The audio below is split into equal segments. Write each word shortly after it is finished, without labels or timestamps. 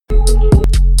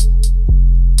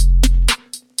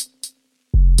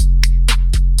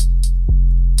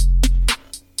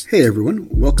Hey everyone,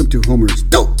 welcome to Homer's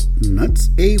Dope Nuts,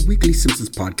 a weekly Simpsons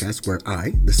podcast where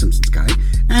I, the Simpsons guy,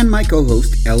 and my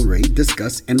co-host El Ray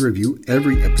discuss and review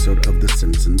every episode of The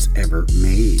Simpsons ever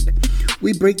made.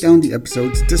 We break down the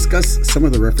episodes, discuss some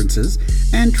of the references,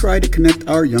 and try to connect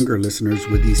our younger listeners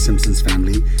with the Simpsons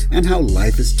family and how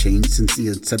life has changed since the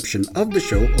inception of the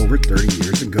show over 30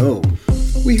 years ago.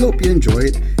 We hope you enjoy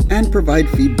it and provide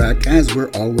feedback as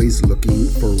we're always looking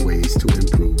for ways to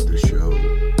improve the show.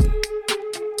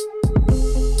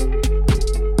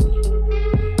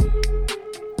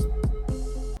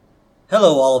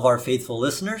 Hello, all of our faithful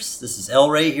listeners. This is El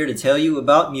Ray here to tell you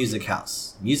about Music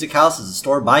House. Music House is a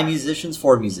store by musicians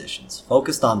for musicians,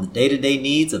 focused on the day-to-day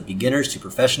needs of beginners to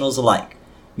professionals alike.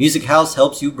 Music House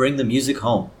helps you bring the music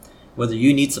home. Whether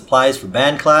you need supplies for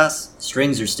band class,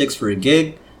 strings or sticks for a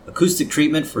gig, acoustic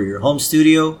treatment for your home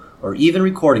studio, or even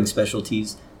recording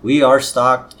specialties, we are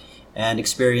stocked and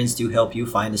experienced to help you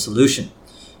find a solution.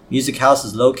 Music House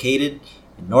is located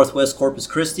in Northwest Corpus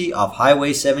Christi off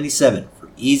Highway 77 for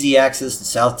easy access to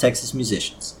South Texas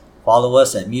musicians. Follow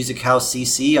us at Music House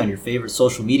CC on your favorite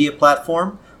social media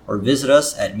platform or visit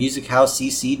us at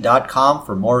musichousecc.com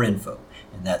for more info.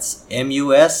 And that's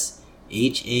MUSHAUS.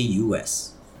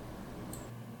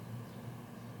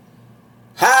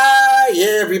 Hi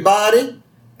everybody,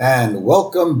 and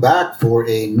welcome back for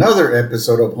another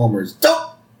episode of Homer's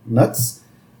Dope Nuts.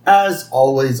 As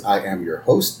always, I am your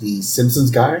host, the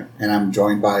Simpsons guy, and I'm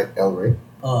joined by El Ray.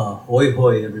 Hoi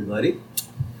hoi, everybody.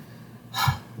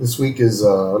 This week is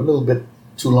a little bit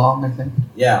too long, I think.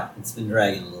 Yeah, it's been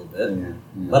dragging a little bit. Yeah.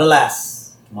 But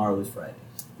alas, tomorrow is Friday.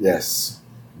 Yes.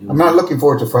 I'm not looking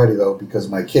forward to Friday, though, because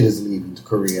my kid is leaving to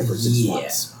Korea for 6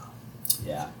 months.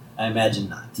 Yeah, I imagine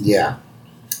not. Yeah.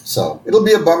 So, it'll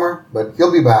be a bummer, but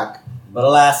he'll be back. But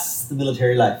alas, the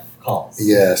military life calls.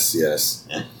 Yes.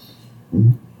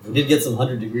 We did get some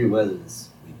 100-degree weather this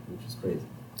week, which is crazy.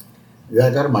 Yeah,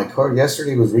 I got in my car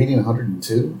yesterday. It was reading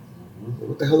 102. Mm-hmm.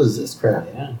 What the hell is this crap?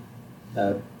 Yeah.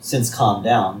 Since calmed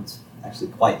down, it's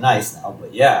actually quite nice now.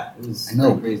 But yeah, it was I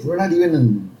know. crazy. We're not even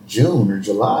in June or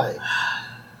July.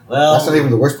 Well, that's not even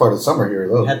the worst part of the summer here,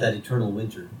 though. We had that eternal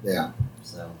winter. Yeah.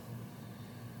 So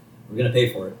we're going to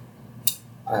pay for it.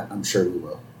 I'm sure we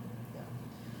will. Yeah.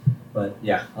 But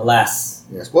yeah, alas.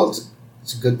 Yes. Well,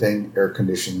 it's a good thing air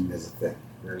conditioning is a thing.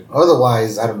 Very good.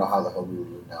 Otherwise, I don't know how the hell we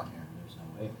would live down here. There's no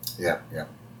way. Yeah.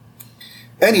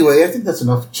 Anyway, I think that's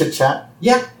enough chit-chat.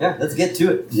 Yeah, let's get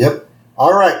to it. Yep.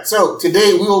 All right, so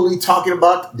today we will be talking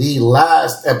about the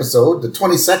last episode, the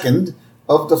 22nd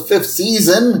of the 5th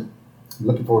season. I'm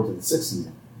looking forward to the 6th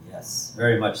season. Yes,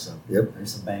 very much so. Yep.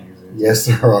 There's some bangers there. Yes,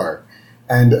 there are.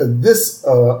 And this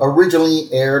originally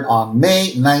aired on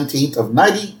May 19th of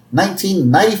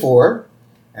 1994,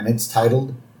 and it's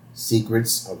titled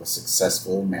Secrets of a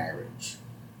Successful Marriage.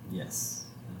 Yes.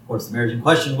 And of course, the marriage in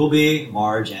question will be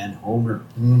Marge and Homer.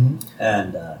 Mm-hmm.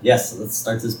 And so let's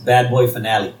start this bad boy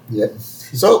finale. Yep.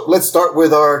 So let's start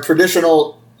with our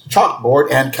traditional chalkboard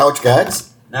and couch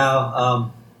gags.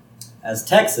 Now, as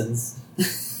Texans,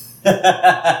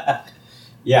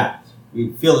 we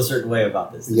feel a certain way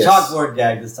about this. The Yes. chalkboard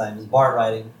gag this time is Bart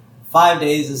writing, 5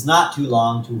 days is not too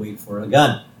long to wait for a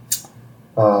gun.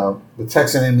 The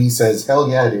Texan in me says, hell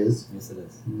yeah, it is. Yes, it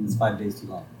is. It's 5 days too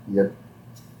long. Yep.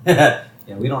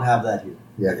 Yeah, we don't have that here.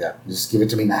 Yeah. Just give it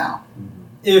to me now. Mm-hmm.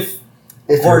 If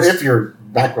your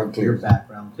background Your clears.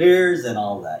 background clears and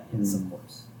all that. Yes, of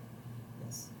course.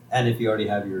 Yes. And if you already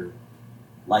have your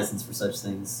license for such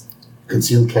things.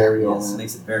 Concealed carry on. Yes, it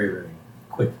makes it very, very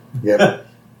quick. Yep.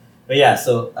 But yeah,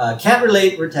 so can't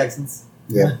relate, we're Texans.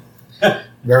 Yeah.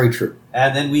 Very true.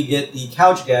 And then we get the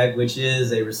couch gag, which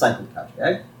is a recycled couch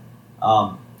gag.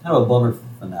 Kind of a bummer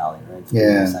finale, right?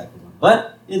 Yeah. Recycled one.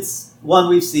 But it's one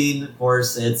we've seen, of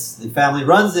course. It's the family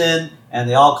runs in, and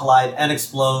they all collide and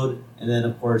explode. And then,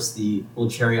 of course, the little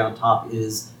cherry on top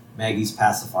is Maggie's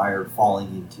pacifier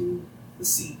falling into the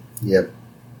sea. Yep.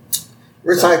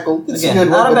 Recycled. So, it's again, a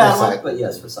good not one, a bad recycled. one, but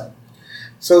yes, recycled.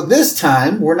 So this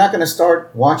time, we're not going to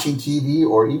start watching TV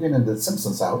or even in the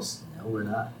Simpsons house. No, we're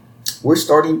not. We're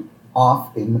starting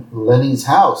off in Lenny's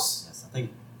house. Yes, I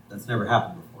think that's never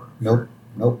happened before.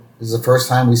 Nope. This is the first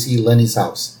time we see Lenny's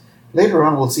house. Later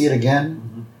on, we'll see it again,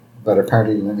 Mm-hmm. but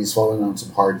apparently Lenny's falling on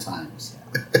some hard times.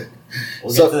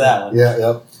 We'll get to that one.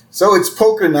 Yep. So it's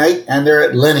poker night, and they're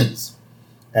at Lenny's.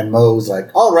 And Moe's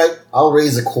like, all right, I'll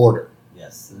raise a quarter.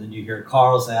 Yes, and then you hear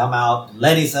Carl say, I'm out. And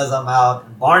Lenny says, I'm out.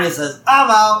 And Barney says, I'm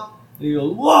out. And he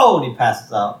goes, whoa, and he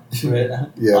passes out right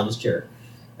on his chair.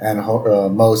 And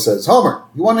Moe says, Homer,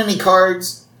 you want any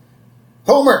cards?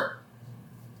 Homer,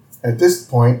 At this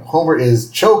point, Homer is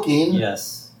choking.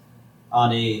 Yes.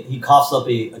 He coughs up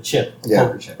a chip,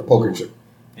 poker chip. A poker chip.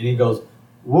 And he goes,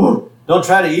 "Woo, don't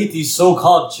try to eat these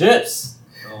so-called chips."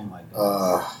 Oh my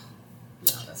god.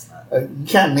 Yeah, that's not... You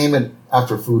can't name it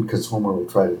after food because Homer will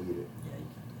try to eat it. Yeah, you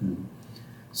can.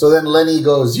 So then Lenny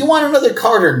goes, "You want another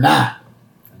card or not?"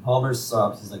 And Homer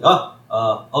stops. He's like,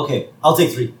 okay, I'll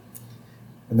take 3.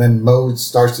 And then Moe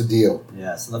starts to deal.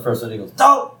 Yeah, so the first one he goes,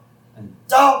 "Dope! And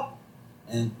dope!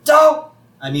 And dope!"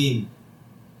 I mean,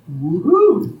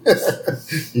 woohoo!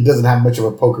 He doesn't have much of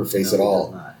a poker face No, at he all.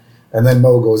 does not. And then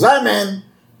Moe goes, "I'm in."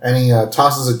 And he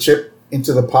tosses a chip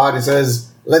into the pot. He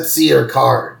says, "Let's see your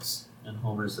cards." And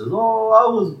Homer says, "Oh,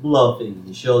 I was bluffing."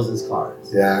 He shows his cards.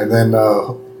 Yeah, and then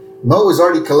Moe is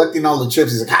already collecting all the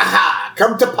chips. He's like, "Ha ha,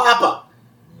 come to Papa."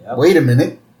 Yep. Wait a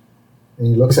minute. And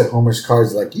he looks at Homer's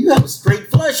cards like, "You have a straight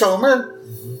flush, Homer.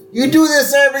 You do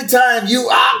this every time.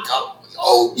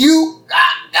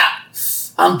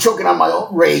 I'm choking on my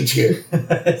own rage here."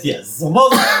 Yes, so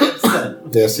most upset.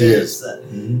 Yes, he Very is. upset.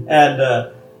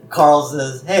 And Carl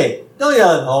says, "Hey, don't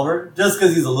yell at Homer just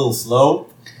because he's a little slow."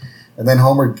 And then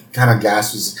Homer kind of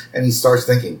gasps and he starts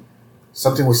thinking,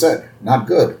 something was said. Not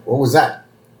good. What was that?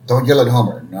 Don't yell at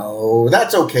Homer. No,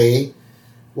 that's okay.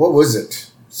 What was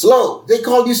it? Slow. They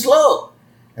called you slow.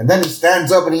 And then he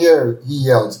stands up and he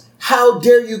yells, "How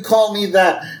dare you call me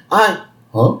that? Huh?"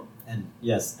 And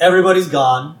yes, everybody's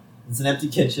gone. It's an empty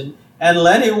kitchen. And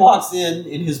Lenny walks in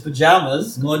his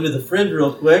pajamas, going to the fridge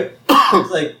real quick.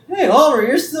 He's like, "Hey, Homer,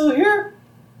 you're still here?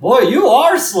 Boy, you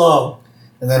are slow."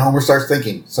 And then Homer starts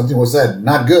thinking, something was said.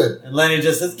 Not good. And Lenny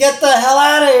just says, "Get the hell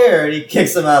out of here!" And he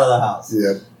kicks him out of the house.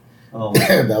 Yeah. Oh, my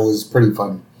God. That was pretty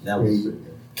funny. That was pretty good.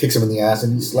 Kicks him in the ass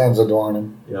and he slams the door on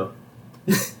him. Yep.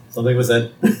 Something was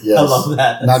said. Yes. I love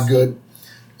that. Not good.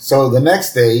 So the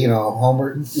next day,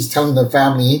 Homer is telling the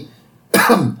family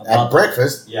at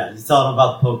breakfast. Yeah, he's telling them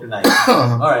about the poker night.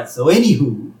 All right, so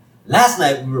anywho, last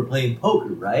night we were playing poker,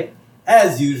 right?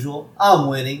 As usual, I'm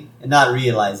winning and not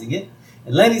realizing it.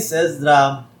 And Lenny says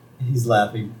that he's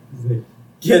laughing. He's like,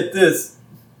 "Get this."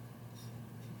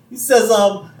 He says,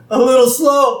 "I'm a little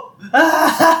slow."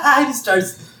 And he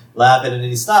starts laughing and then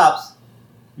he stops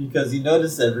because he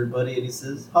noticed everybody and he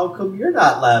says, "How come you're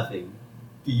not laughing?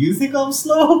 Do you think I'm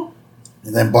slow?"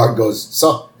 And then Bart goes,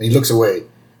 "So," and he looks away.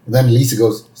 And then Lisa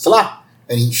goes, "Salah,"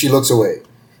 and she looks away.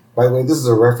 By the way, this is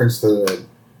a reference to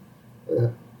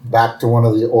back to one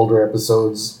of the older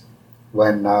episodes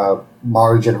when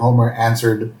Marge and Homer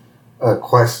answered a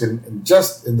question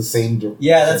just in the same direction.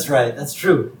 Yeah, that's right. That's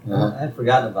true. Uh-huh. I had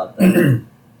forgotten about that.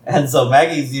 And so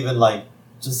Maggie's even like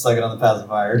just sucking on the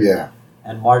pacifier. Yeah.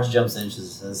 And Marge jumps in and she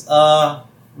says,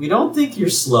 "We don't think you're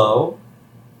slow.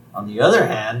 On the other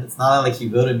hand, it's not like you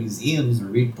go to museums or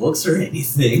read books or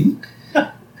anything."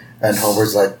 And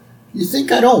Homer's like, "You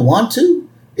think I don't want to?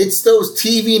 It's those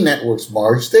TV networks,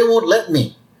 Marge. They won't let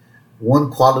me." One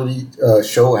quality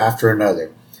show after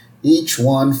another. Each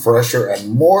one fresher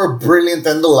and more brilliant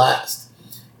than the last.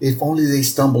 If only they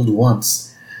stumbled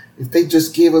once. If they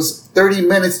just gave us 30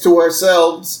 minutes to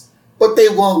ourselves. But they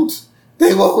won't.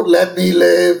 They won't let me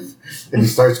live. And he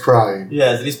starts crying.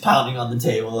 Yes, and he's pounding on the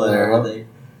table and Uh-huh. everything.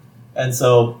 And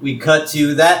so we cut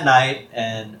to that night,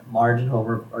 and Marge and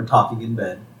Homer are talking in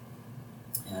bed.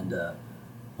 And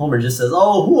Homer just says,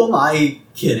 "Oh, who am I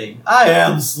kidding? I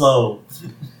am slow."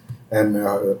 And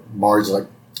Marge's like,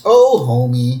 "Oh,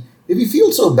 homie, if you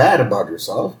feel so bad about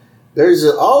yourself, there's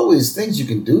always things you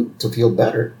can do to feel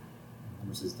better."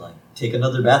 Homer says, like, "Take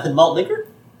another bath in malt liquor?"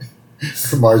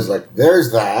 Marge's like,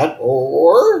 "There's that.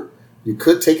 Or you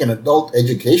could take an adult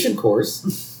education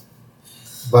course."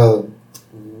 But,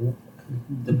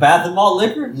 The bath in malt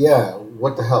liquor? yeah,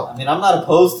 what the hell? I mean, I'm not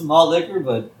opposed to malt liquor,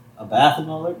 but a bath in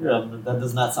malt liquor? That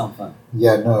does not sound fun.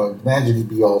 Yeah, no, imagine you'd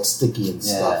be all sticky and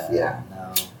stuff. Yeah,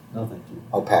 No, thank you.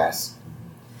 I'll pass.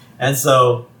 And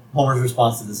so Homer's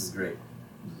response to this is great.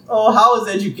 "Oh, how is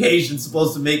education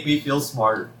supposed to make me feel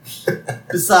smarter?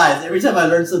 Besides, every time I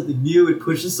learn something new, it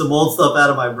pushes some old stuff out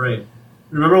of my brain.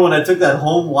 Remember when I took that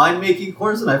home winemaking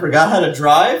course and I forgot how to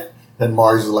drive?" And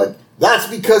Marge's like, "That's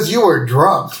because you were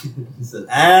drunk." He said,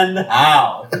 "And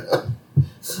how?"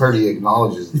 He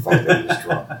acknowledges the fact that he was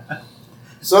drunk.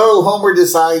 So Homer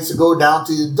decides to go down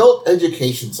to the Adult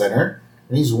Education Center,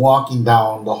 and he's walking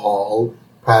down the hall,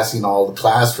 passing all the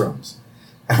classrooms.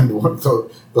 And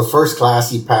the first class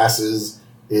he passes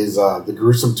is the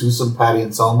Gruesome Twosome, Patty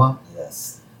and Selma.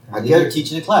 Yes. I They're get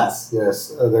teaching a class.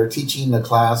 Yes, they're teaching a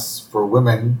class for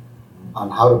women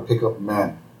on how to pick up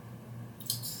men.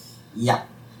 Yeah.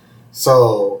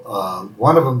 So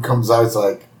one of them comes out, it's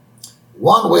like,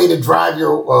 "One way to drive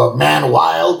your man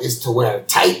wild is to wear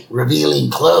tight, revealing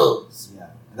clothes." Yeah.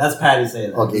 That's Patty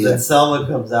saying that. Okay, Then yeah. Selma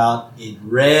comes out in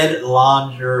red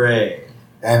lingerie.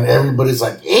 And everybody's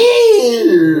like,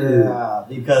 ew! Yeah,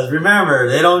 because remember,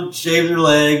 they don't shave their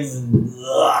legs. And,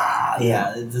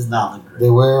 yeah, it does not look great. They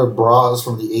wear bras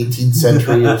from the 18th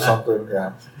century or something.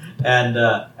 Yeah. And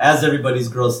as everybody's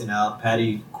grossing out,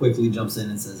 Patty quickly jumps in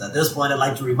and says, "At this point, I'd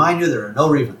like to remind you there are no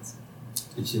refunds."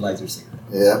 And she lights her cigarette.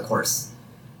 Yeah. Of course.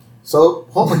 So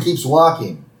Homer keeps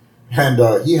walking,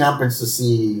 and he happens to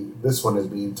see this one is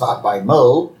being taught by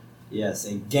Mo. Yes,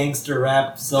 a gangster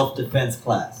rap self-defense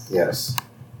class. Yes.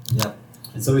 Yep.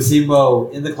 And so we see Mo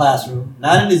in the classroom,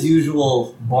 not in his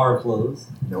usual bar clothes.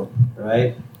 Nope.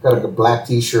 Right? Got like a black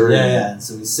t-shirt. Yeah. And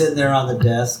so he's sitting there on the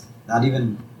desk, not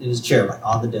even in his chair, like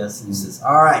on the desk, and he says,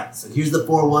 "All right, so here's the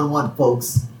 411,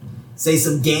 folks. Say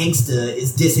some gangster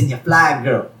is dissing your fly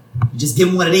girl. You just give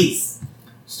him one of these."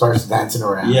 Starts dancing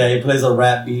around. Yeah, he plays a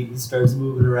rap beat, he starts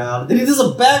moving around. Then he does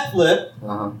a backflip,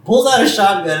 Uh-huh. pulls out a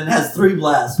shotgun, and has 3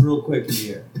 blasts real quick in the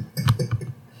air.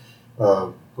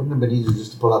 Wouldn't it have been easier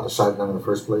just to pull out the shotgun in the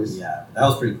first place? Yeah, that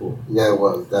was pretty cool. Yeah, it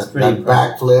was. That's That pretty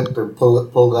backflip and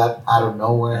pull that out of And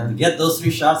nowhere. to get those 3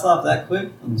 shots off that quick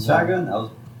on the shotgun, that was,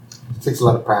 It takes a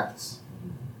lot of practice.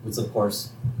 which of course,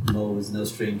 Mo is no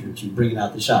stranger to bringing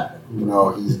out the shotgun. No,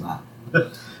 he's not.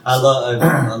 I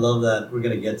love that we're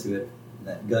gonna get to it,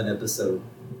 that gun episode,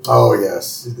 Oh,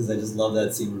 yes. because I just love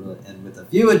that scene. And with a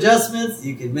few adjustments,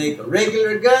 you can make a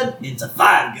regular gun into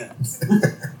 5 guns.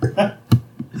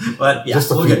 But yeah,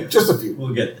 Just a we'll few. get Just a few.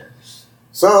 we'll get there.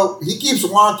 So he keeps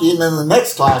walking, and the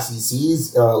next class he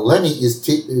sees, Lenny is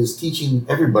teaching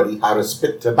everybody how to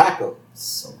spit tobacco.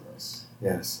 So gross.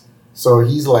 Yes. So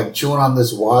he's like chewing on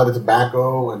this wad of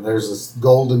tobacco, and there's this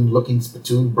golden-looking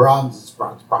spittoon, bronze,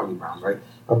 probably bronze, right?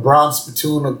 A bronze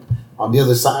spittoon on the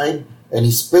other side, and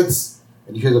he spits,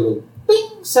 and you hear the little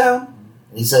ping sound,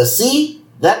 and he says, "See,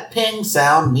 that ping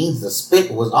sound means the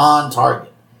spit was on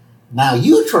target. Now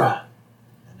you try."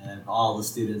 And then all the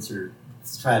students are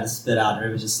trying to spit out, and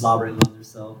everybody's just slobbering on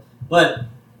themselves. But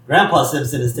Grandpa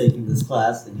Simpson is taking this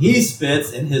class, and he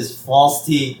spits, and his false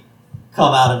teeth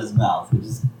come out of his mouth, which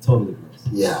is totally gross.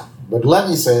 Yeah. But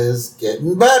Lenny says,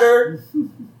 "Getting better."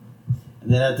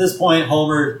 And then at this point,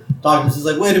 Homer talking to him is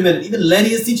like, "Wait a minute, even Lenny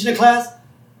is teaching a class?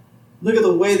 Look at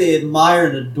the way they admire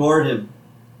and adore him."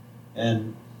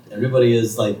 And everybody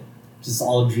is like just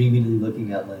all dreamingly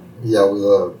looking at Lenny. Yeah,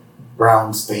 with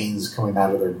brown stains coming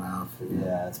out of their mouth.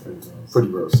 Yeah, it's pretty gross. Pretty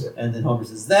gross, yeah. And then Homer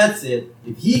says, "That's it.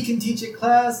 If he can teach a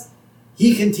class,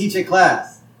 he can teach a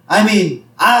class. I mean,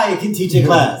 I can teach a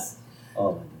class."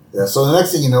 Oh my goodness. Yeah, so the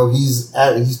next thing you know, he's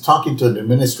talking to an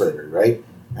administrator, right?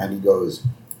 And he goes,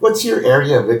 "What's your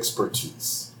area of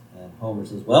expertise?" And Homer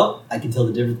says, "Well, I can tell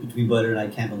the difference between butter and I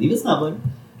can't believe it's not butter."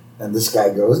 And this guy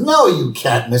goes, "No, you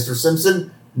can't, Mr.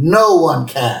 Simpson. No one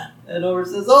can." And Homer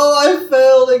says, "Oh, I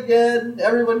failed again.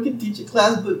 Everyone can teach a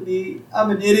class but me. I'm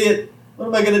an idiot. What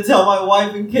am I going to tell my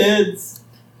wife and kids?"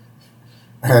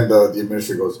 And the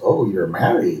administrator goes, "Oh, you're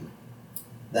married."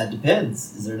 "That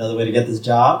depends. Is there another way to get this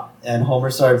job?" And Homer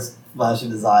starts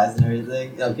flashing his eyes and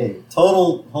everything. Okay,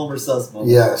 total Homer sus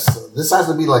moment. Yes, this has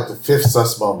to be like the 5th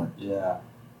sus moment, Yeah.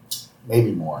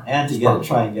 maybe more. And to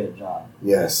try and get a job.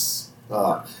 Yes.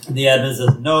 And the admin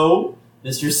says, "No,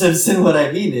 Mr. Simpson, what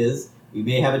I mean is, we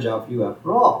may have a job for you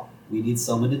after all. We need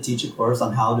someone to teach a course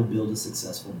on how to build a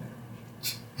successful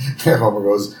marriage." And Homer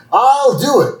goes, "I'll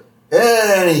do it.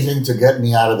 Anything to get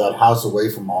me out of that house, away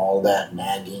from all that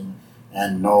nagging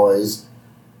and noise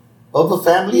of a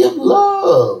family of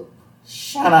love."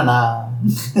 Sha-na-na.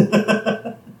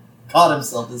 Caught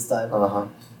himself this time. Uh-huh.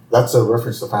 That's a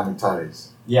reference to Family Ties.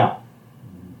 Yeah.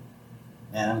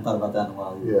 Man, I haven't thought about that in a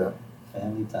while either. Yeah.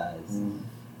 Family ties.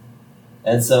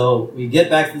 And so we get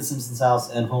back to the Simpsons house,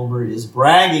 and Homer is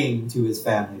bragging to his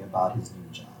family about his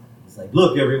new job. He's like,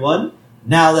 "Look, everyone,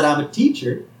 now that I'm a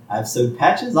teacher, I've sewed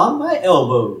patches on my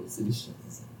elbows." And he shows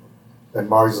his elbows. And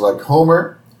Marge's like,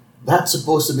 "Homer, that's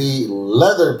supposed to be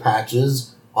leather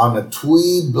patches on a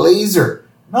tweed blazer,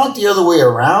 not the other way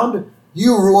around.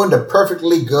 You ruined a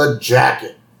perfectly good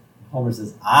jacket." Homer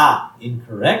says,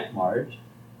 "Incorrect, Marge.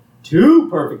 2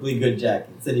 perfectly good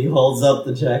jackets." And he holds up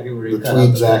the jacket where he The cut tweed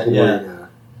out the jacket. Yeah. Where,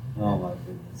 Oh my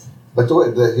goodness. But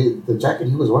the jacket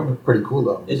he was wearing was pretty cool,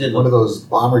 though. It did One look of those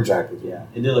bomber jackets. Yeah,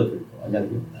 it did look pretty cool. I gotta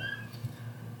give him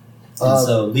that. Uh, And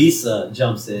so Lisa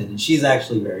jumps in, and she's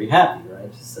actually very happy,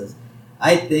 right? She says,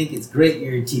 "I think it's great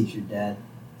you're a teacher, Dad.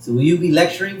 So will you be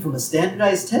lecturing from a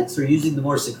standardized text or using the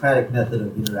more Socratic method of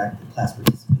interactive class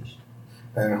participation?"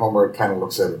 And Homer kind of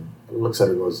looks at her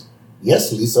and goes,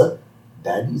 "Yes, Lisa,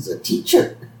 Daddy's a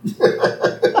teacher."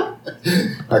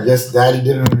 I guess Daddy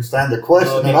didn't understand the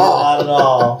question No, at all. not at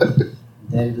all.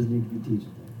 Daddy doesn't need to be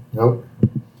teaching. Nope.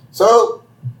 So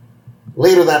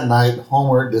later that night,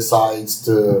 Homer decides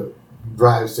to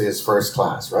drive to his first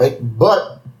class, right?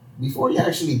 But before he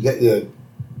actually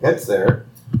gets there,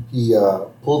 he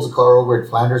pulls the car over at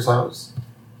Flanders' house.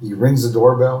 He rings the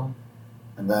doorbell,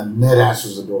 and then Ned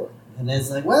answers the door. And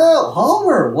it's like, well,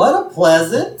 Homer, what a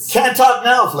pleasant. Can't talk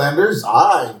now, Flanders.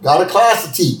 I've got a class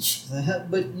to teach.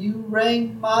 But you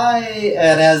rang my...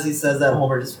 And as he says that,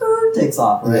 Homer just takes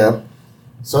off, right? Yep.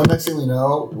 So next thing we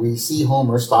know, we see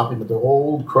Homer stopping at the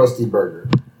old Krusty Burger.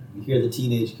 You hear the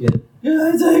teenage kid, can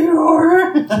I take your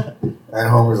order? And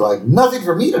Homer's like, nothing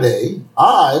for me today.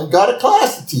 I've got a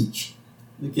class to teach.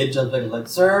 The kid jumps back and like,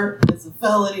 sir, it's a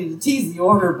felony to tease the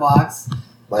order box.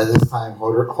 By this time,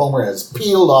 Homer has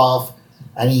peeled off,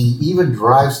 and he even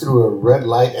drives through a red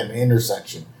light at an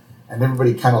intersection. And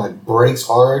everybody kind of like brakes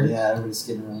hard. Yeah, everybody's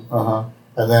skidding around. Uh-huh.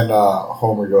 And then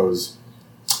Homer goes,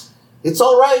 it's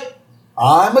all right.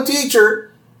 I'm a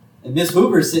teacher. And Miss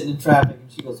Hoover's sitting in traffic,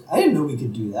 and she goes, I didn't know we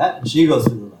could do that. And she goes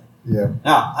through the light. Yeah.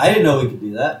 Now, I didn't know we could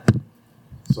do that.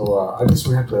 So I guess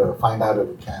we have to find out if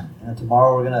we can. And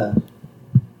tomorrow we're going to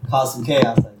cause some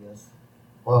chaos, I guess.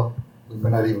 Well, we may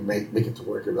not even make it to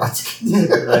work if that's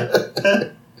Right.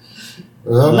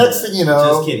 The next thing you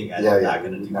know... Just kidding, guys. I'm not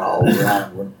going to do no,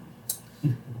 that.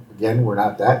 We're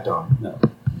not that dumb. No.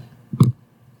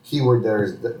 Keyword there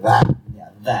is that. Yeah,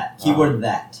 that. Keyword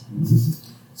that.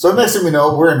 So next thing we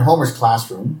know, we're in Homer's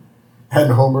classroom.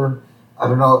 And Homer, I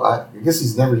don't know, I guess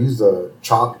he's never used a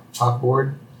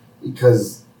chalkboard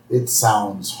because it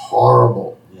sounds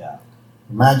horrible. Yeah.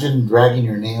 Imagine dragging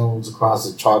your nails across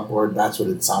a chalkboard. That's what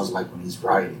it sounds like when he's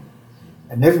writing.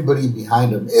 And everybody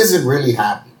behind him isn't really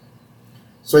happy.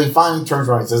 So he finally turns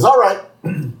around and says, all right,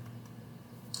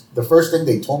 the first thing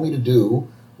they told me to do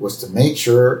was to make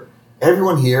sure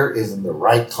everyone here is in the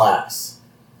right class.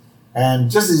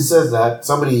 And just as he says that,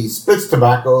 somebody spits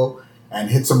tobacco and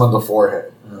hits him on the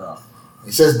forehead. Ugh.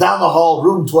 He says, down the hall,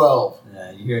 room 12.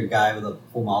 Yeah, you hear a guy with a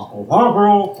full mouth go,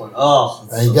 oh.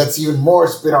 And he gets even more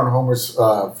spit on Homer's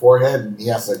forehead, and he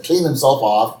has to clean himself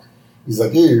off. He's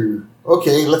like, here,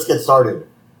 okay, let's get started.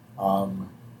 And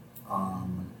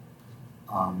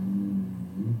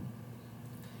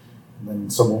then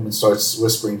some woman starts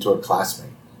whispering to a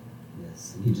classmate.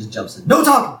 Yes, and he just jumps in. No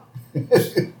talking! He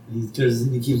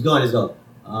keeps going. He's going,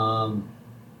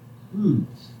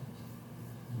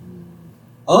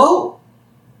 Oh!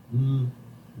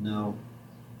 No.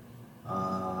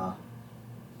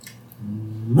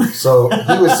 So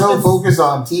he was so focused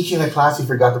on teaching a class, he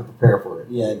forgot to prepare for it.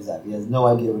 Yeah, exactly. He has no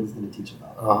idea what he's going to teach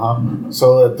about. Uh-huh.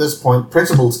 So at this point,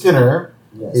 Principal Skinner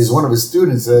is one of his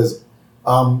students, says,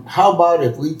 how about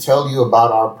if we tell you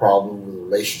about our problem with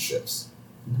relationships?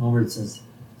 And Homer says,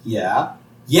 yeah,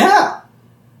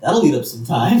 that'll eat up some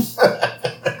time.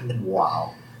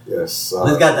 Wow. Yes.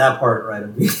 He's got that part right.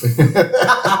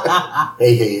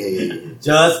 Hey.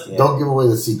 Just kidding. Don't give away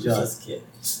the secret. Just kidding.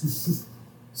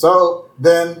 So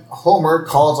then Homer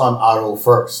calls on Otto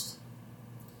first.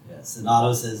 Yes, and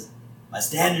Otto says, my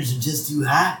standards are just too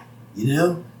high, you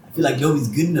know? I feel like nobody's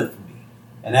good enough for me.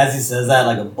 And as he says that,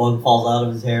 like a bug falls out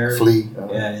of his hair. Flea.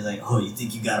 Yeah, and he's like, oh, you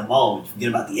think you got them all, but you forget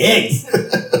about the eggs.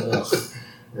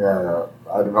 Yeah,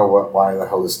 I don't know why the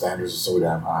hell the standards are so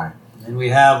damn high. And we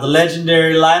have the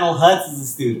legendary Lionel Hutz as a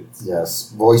student.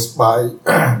 Yes, voiced by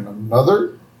none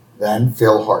other than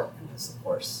Phil Hart. Yes, of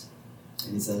course.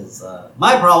 And he says,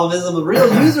 my problem is I'm a real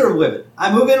user of women.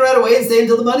 I move in right away and stay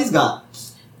until the money's gone.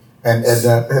 And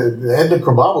Edna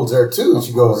Krabappel's there too.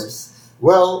 She goes,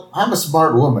 well, I'm a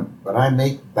smart woman, but I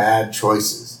make bad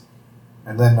choices.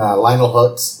 And then Lionel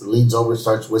Hutz leans over,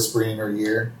 starts whispering in her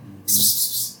ear. And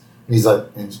he's like,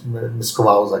 and Miss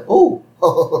Krabappel's like, oh.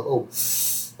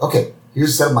 Okay, here's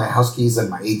a set of my house keys and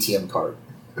my ATM card.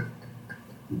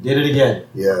 You did it again.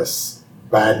 Yes,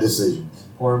 bad decision.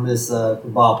 Poor Miss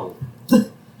Krabappel.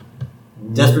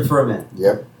 Desperate for a man.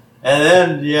 Yep. And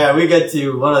then, we get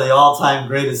to one of the all-time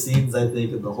greatest scenes, I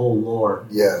think, in the whole lore.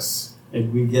 Yes.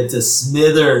 And we get to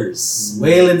Smithers.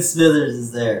 Waylon Smithers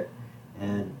is there.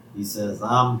 And he says,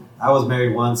 I was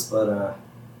married once, but I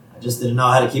just didn't know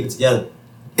how to keep it together.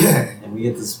 And we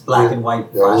get this black and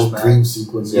white flashback. Old dream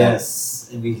sequence. Yes.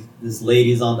 And this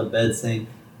lady's on the bed saying,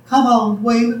 come on,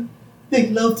 Waylon. Make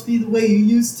love to me the way you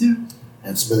used to.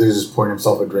 And Smithers is pouring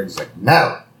himself a drink. He's like,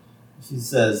 no. She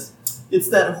says, it's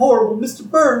that horrible Mr.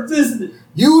 Burns, isn't it?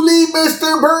 You leave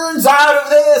Mr. Burns out of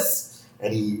this.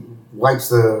 And he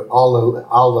wipes all the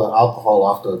alcohol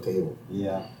off the table.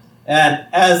 Yeah. And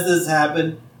as this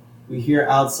happened, we hear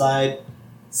outside,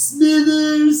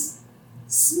 Smithers!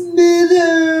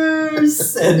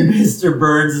 Smithers! And Mr.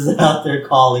 Burns is out there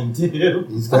calling too.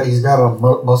 He's got a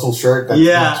muscle shirt that's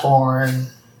been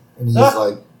torn. And he's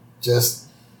like, just,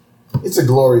 it's a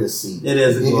glorious scene. It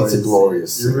is. It's a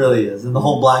glorious scene. It really is, and the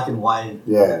whole black and white.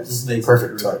 Yeah, just makes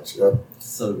perfect it touch. Yep.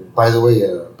 So good. By the way,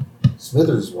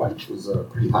 Smithers' wife was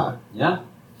pretty hot. Yeah.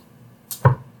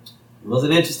 He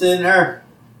wasn't interested in her.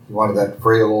 He wanted that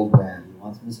frail old man. He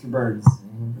wants Mr. Burns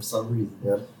for some reason.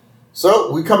 Yep.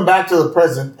 So we come back to the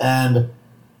present, and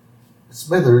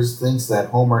Smithers thinks that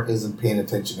Homer isn't paying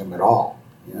attention to him at all.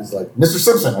 He's like, Mr.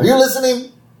 Simpson, are you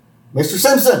listening? Mr.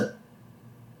 Simpson!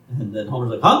 And then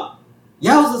Homer's like, huh?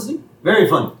 Yeah, I was listening. Very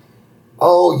funny.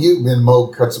 Oh, and Moe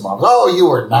cuts him off. Oh, you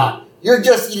are not. You're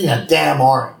just eating a damn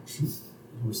orange.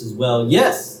 Homer says, well,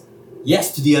 yes.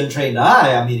 Yes, to the untrained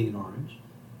eye, I'm eating an orange.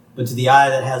 But to the eye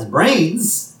that has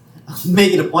brains, I'm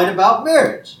making a point about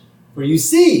marriage. For you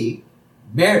see,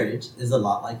 marriage is a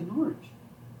lot like an orange.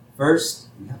 First,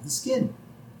 you have the skin.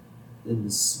 Then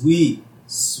the sweet,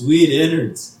 sweet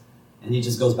innards. And he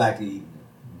just goes back to eating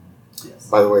it. Yes.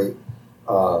 By the way,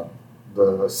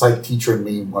 the psych teacher in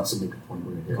me wants to make a point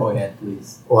right here. Go ahead,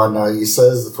 please. When he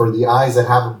says, for the eyes that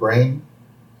have a brain,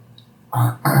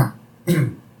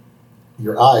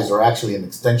 your eyes are actually an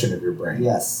extension of your brain.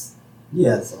 Yes.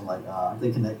 Yes. I'm like, aren't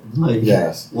they connected? Like,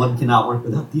 yes. One cannot work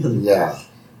without the other. Yeah.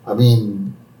 I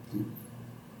mean,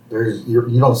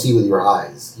 you don't see with your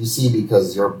eyes. You see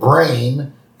because your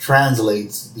brain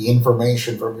translates the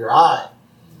information from your eye.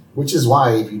 Which is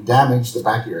why if you damage the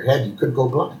back of your head, you could go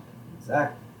blind.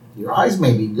 Exactly. Your eyes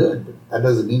may be good, but that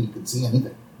doesn't mean you can see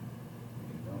anything.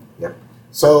 Yep.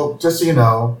 So, just so you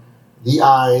know, the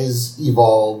eyes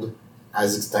evolved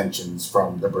as extensions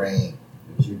from the brain.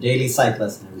 It's your daily psych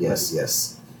lesson. Everybody.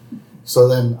 Yes. So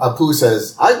then Apu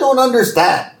says, I don't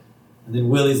understand. And then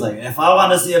Willie's like, if I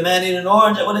want to see a man eat an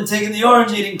orange, I would have taken the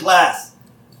orange eating class.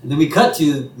 And then we cut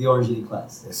to the orange eating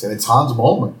class. Yes, and it's Hans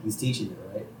moment. He's teaching it,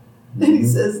 right? Mm-hmm. And he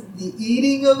says, the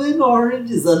eating of an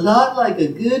orange is a lot like a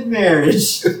good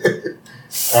marriage.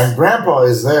 And Grandpa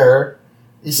is there.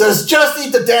 He says, just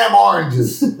eat the damn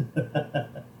oranges.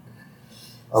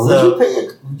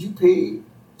 Would you pay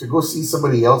to go see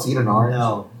somebody else eat an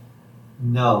orange?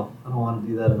 No, I don't want to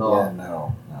do that at all. Yeah,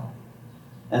 no.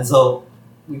 And so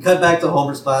we cut back to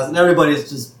Homer's class, and everybody's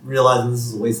just realizing this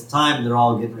is a waste of time, and they're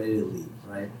all getting ready to leave,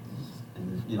 right?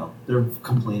 And, they're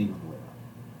complaining on the way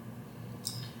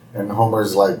out. And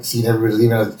Homer's like, seeing everybody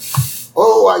leaving,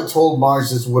 oh, I told Marge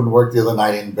this wouldn't work the other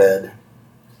night in bed.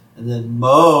 And then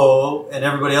Moe and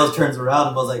everybody else turns around,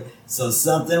 and Moe's like, so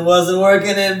something wasn't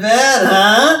working in bed,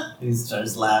 huh? And he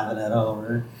starts laughing at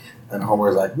Homer. And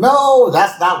Homer's like, no,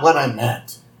 that's not what I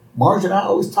meant. Marge and I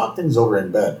always talk things over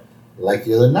in bed. Like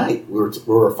the other night, we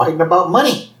were fighting about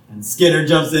money. And Skinner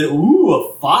jumps in, ooh,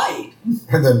 a fight.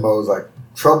 And then Moe's like,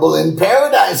 trouble in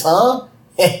paradise, huh?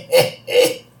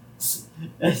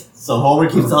 So Homer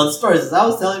keeps telling stories. I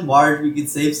was telling Marge we could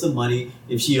save some money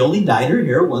if she only dyed her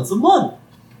hair once a month.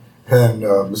 And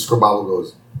Mr. Bobble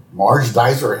goes, Marge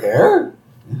dyes her hair?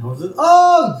 And Homer says,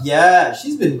 oh, yeah,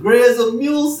 she's been gray as a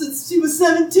mule since she was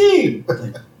 17.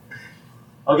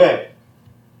 Okay,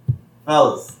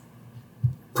 fellas.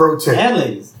 Pro tip. And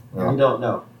ladies, Yeah. you don't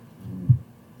know.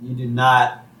 You do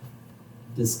not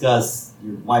discuss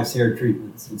your wife's hair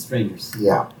treatments with strangers.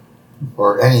 Yeah.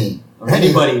 Or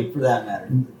anybody for that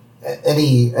matter.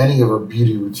 Any of her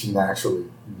beauty routine, actually.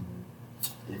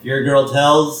 If your girl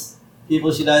tells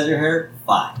people she dyes her hair,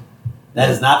 fine. That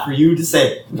is not for you to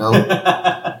say. No.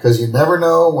 Because you never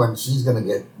know when she's going to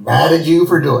get mad at you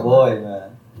for doing Boy,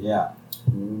 man. Yeah.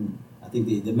 it. I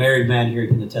think the married man here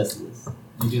can attest to this.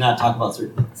 You do not talk about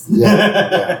certain things.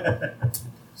 Yeah.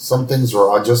 Some things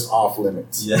are just off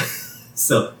limits. Yeah.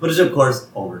 So, but of course,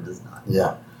 Homer does not.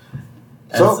 Yeah.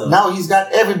 And So now he's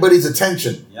got everybody's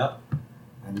attention. Yep.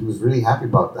 And he was really happy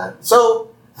about that.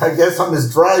 So I guess on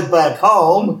his drive back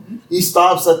home, he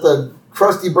stops at the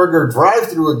Krusty Burger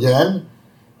drive-thru again.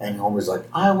 And Homer's like,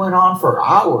 I went on for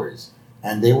hours.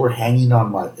 And they were hanging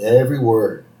on my every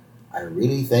word. I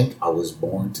really think I was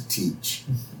born to teach.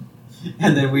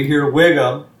 And then we hear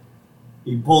Wiggum.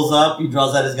 He pulls up, he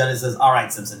draws out his gun and says, all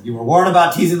right, Simpson, you were warned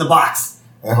about teasing the box.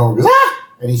 And Homer goes, ah!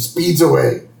 And he speeds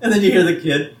away. And then you hear the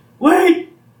kid, wait,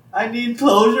 I need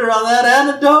closure on that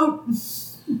antidote.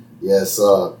 Yes,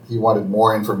 he wanted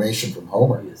more information from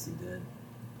Homer. Yes, he did.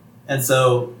 And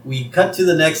so we cut to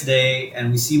the next day,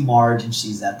 and we see Marge, and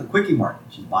she's at the Quickie Mart.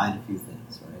 She's buying a few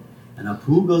things, right? And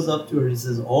Apu goes up to her and he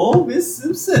says, oh, Miss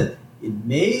Simpson, it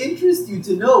may interest you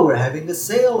to know we're having a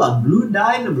sale on blue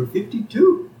dye number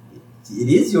 52. It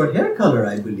is your hair color,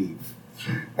 I believe.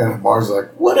 And Marge's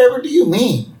like, whatever do you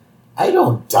mean? I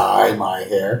don't dye my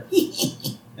hair.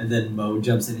 And then Moe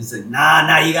jumps in and says,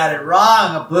 nah, you got it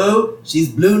wrong, Apu. She's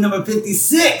blue number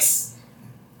 56.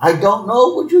 I don't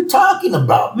know what you're talking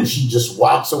about. And she just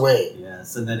walks away.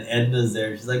 Yes, and then Edna's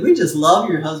there. She's like, we just love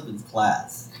your husband's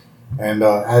class. And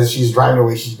as she's driving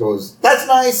away, she goes, that's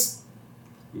nice.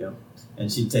 Yep.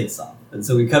 And she takes off. And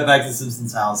so we cut back to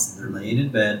Simpson's house, and they're laying in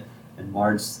bed, and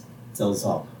Marge tells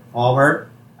Homer,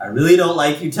 I really don't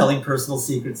like you telling personal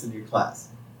secrets in your class.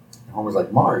 And Homer's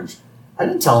like, Marge, I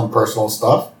didn't tell him personal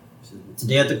stuff. She says,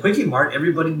 today at the Quickie Mart,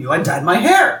 everybody knew I dyed my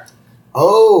hair.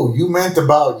 Oh, you meant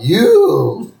about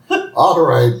you. All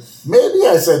right. Maybe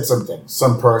I said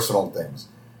some personal things.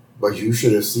 But you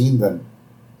should have seen them.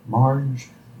 Marge,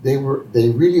 they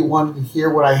really wanted to hear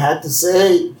what I had to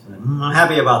say. I'm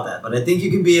happy about that, but I think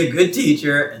you can be a good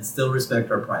teacher and still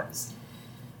respect our privacy.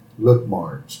 Look,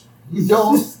 Marge, you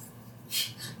don't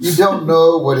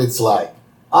know what it's like.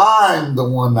 I'm the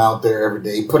one out there every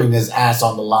day putting his ass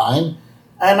on the line,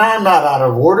 and I'm not out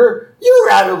of order.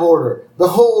 You're out of order. The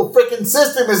whole freaking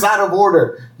system is out of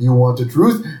order. You want the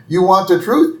truth? You want the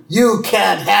truth? You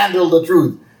can't handle the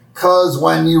truth. Because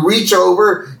when you reach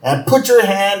over and put your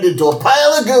hand into a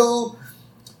pile of goo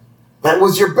that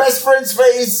was your best friend's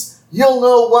face, you'll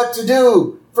know what to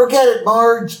do. Forget it,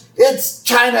 Marge. It's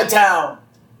Chinatown.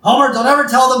 Homer, don't ever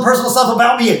tell them personal stuff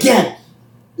about me again.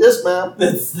 Yes, ma'am.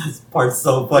 This part's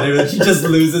so funny that she just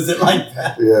loses it like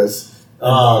that. Yes.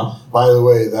 By the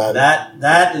way,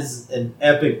 that is an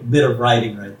epic bit of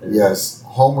writing right there. Yes.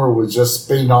 Homer was just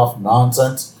spitting off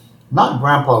nonsense. Not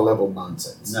grandpa level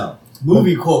nonsense. No.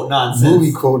 Movie quote nonsense.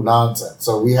 Movie quote nonsense.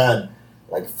 So we had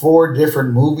like 4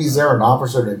 different movies there, An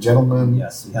Officer and a Gentleman.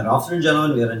 Yes, we had Officer and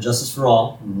Gentleman, we had Injustice for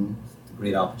All, Mm-hmm. the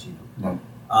great Al Pacino.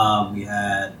 Yeah. We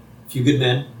had A Few Good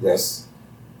Men. Yes.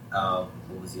 What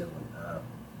was the other one?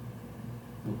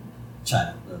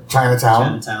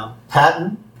 Chinatown.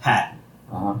 Patton.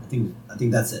 I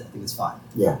think that's it. I think it's 5.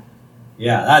 Yeah.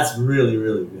 Yeah, that's really,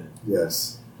 really good.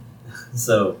 Yes.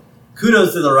 So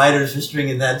kudos to the writers for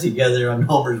stringing that together on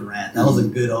Homer's rant. That was a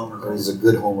good Homer rant. It was a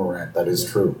good Homer rant. That is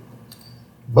true.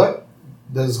 But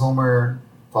does Homer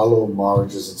follow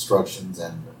Marge's instructions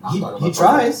and not talk about he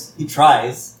tries. He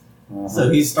tries. Uh-huh. So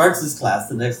he starts his class,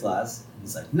 the next class.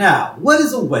 He's like, now, what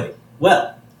is a wedding?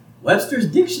 Well, Webster's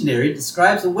dictionary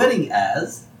describes a wedding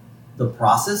as the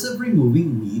process of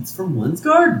removing weeds from one's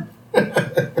garden. This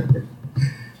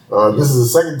is the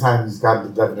second time he's got the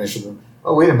definition.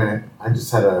 Oh, wait a minute. I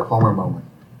just had a Homer moment.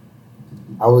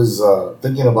 I was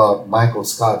thinking about Michael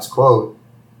Scott's quote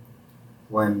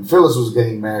when Phyllis was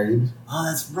getting married. Oh,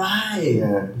 that's right.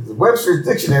 Yeah. The Webster's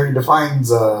dictionary defines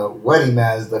a wedding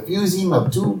as the fusing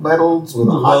of 2 metals with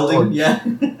a hot torch. Yeah.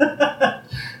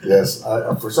 Yes.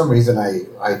 For some reason,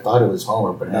 I thought it was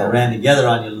Homer, but It no. ran together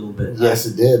on you a little bit. Yes,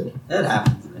 it did. That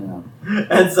happens, man. Yeah.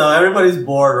 And so everybody's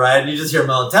bored, right? And you just hear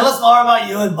Mo, tell us more about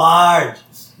you and Marge.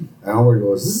 And Homer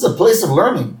goes, this is a place of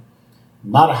learning,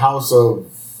 not a house of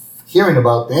hearing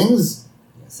about things.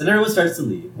 Yes, and everyone starts to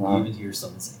leave. Uh-huh. You even hear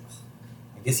someone say,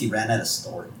 I guess he ran out of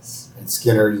stories. And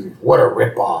Skinner, what a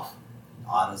ripoff.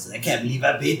 Otto says, I can't believe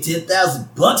I paid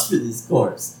 $10,000 for this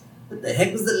course. What the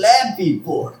heck was the lab fee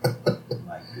for?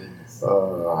 My goodness.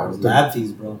 Those lab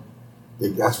fees, bro.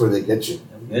 That's where they get you.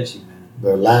 They'll get you, man.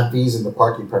 The lab fees and the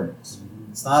parking permits.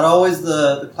 It's not always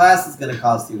the class that's going to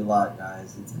cost you a lot,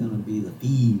 guys. It's going to be the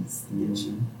fees to get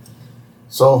you.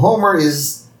 So Homer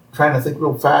is trying to think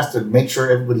real fast to make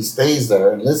sure everybody stays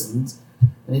there and listens.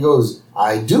 And he goes,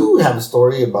 I do have a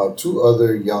story about 2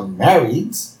 other young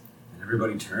marrieds. And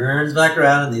everybody turns back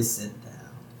around and they sit down.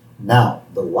 Now,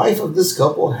 the wife of this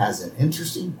couple has an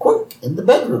interesting quirk in the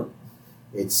bedroom.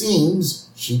 It seems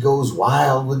she goes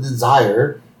wild with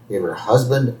desire if her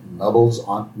husband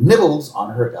nibbles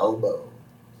on her elbow.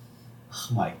 Oh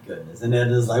my goodness. And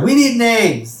Edna's like, we need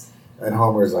names. And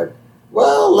Homer's like,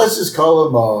 well, let's just call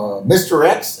them Mr.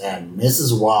 X and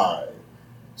Mrs. Y.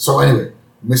 So anyway,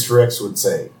 Mr. X would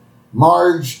say,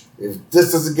 Marge, if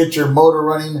this doesn't get your motor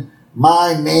running,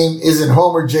 my name isn't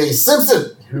Homer J.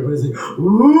 Simpson. Everybody's like,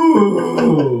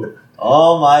 ooh.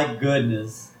 Oh my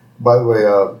goodness. By the way,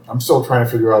 I'm still trying to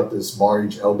figure out this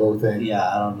Marge elbow thing. Yeah,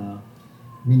 I don't know.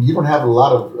 I mean, you don't have a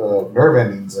lot of nerve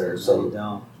endings there, so you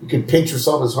don't. you could pinch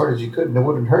yourself as hard as you could and it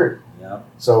wouldn't hurt. Yep.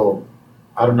 So,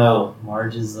 I don't know.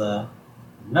 Marge is,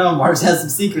 Marge has some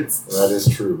secrets. That is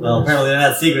true. Well, apparently they're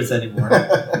not secrets anymore.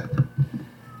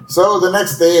 So, the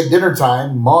next day at dinner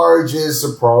time, Marge is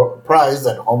surprised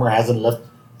that Homer hasn't left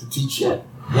to teach yet.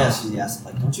 Yeah, she asked him,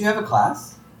 like, don't you have a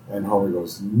class? And Homer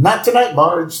goes, not tonight,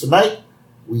 Marge. Tonight,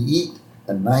 we eat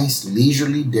a nice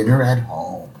leisurely dinner at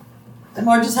home. And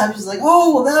Marge is happy. She's like,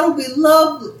 oh, well, that'll be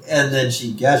lovely. And then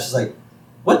she's like,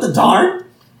 what the darn?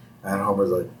 And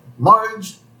Homer's like,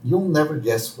 Marge, you'll never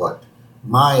guess what.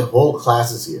 My whole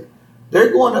class is here.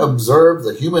 They're going to observe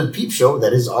the human peep show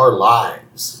that is our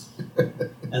lives.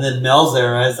 And then Mel's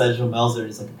there, right? Sideshow Mel's there.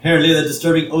 He's like, apparently the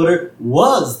disturbing odor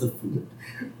was the food.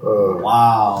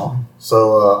 Wow.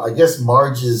 So I guess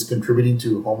Marge is contributing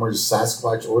to Homer's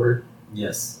Sasquatch order.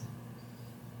 Yes.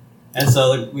 And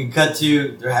so we cut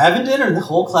to, they're having dinner and the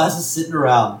whole class is sitting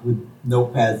around with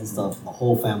notepads and stuff. And the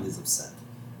whole family's upset.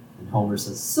 And Homer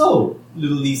says, so,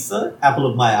 little Lisa, apple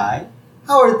of my eye,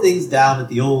 how are things down at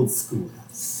the old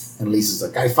schoolhouse? And Lisa's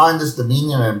like, I find this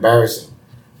demeaning and embarrassing.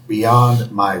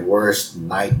 Beyond my worst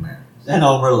nightmare. And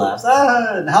Homer laughs.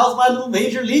 And how's my little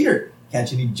major leaguer?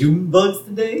 Catch any June bugs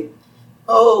today?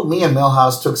 Oh, me and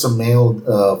Milhouse took some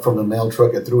mail from the mail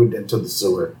truck and threw it into the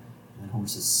sewer. And Homer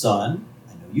says, son,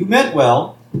 I know you meant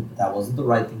well, but that wasn't the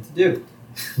right thing to do.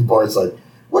 Bart's like,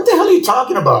 what the hell are you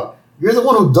talking about? You're the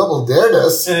one who double dared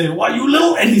us. And why you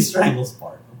little? And he strangles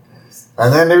Bart.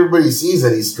 And then everybody sees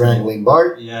that he's strangling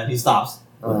Bart. Yeah, and he stops.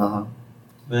 Uh-huh.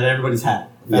 But everybody's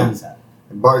happy. The family's happy.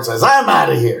 And Bart says, I'm out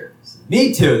of here.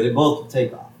 Me too. They both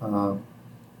take off.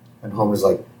 And Homer's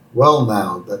like, well,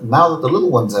 now that the little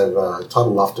ones have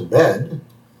toddled off to bed.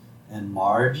 And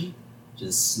Marge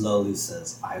just slowly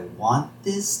says, I want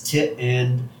this to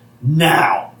end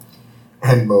now.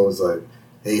 And Moe's like,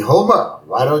 hey, Homer,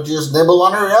 why don't you just nibble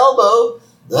on her elbow?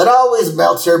 That always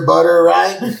melts her butter,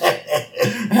 right?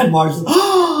 And Marge says,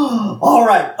 oh, all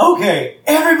right, okay,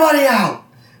 everybody out.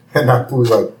 And Apu's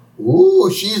like,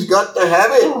 ooh, she's got to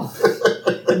have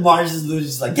it. And Marge is losing.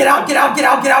 She's like, get out, get out, get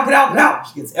out, get out, get out, get out.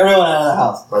 She gets everyone out of the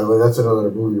house. By the way, that's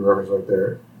another movie reference right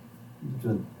there.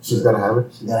 She's got to have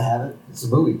it. She's got to have it? It's a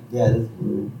movie. Yeah, it is a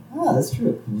movie. Ah, that's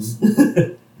true.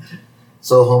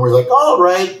 So Homer's like, all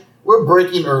right, we're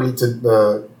breaking early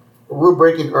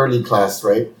class,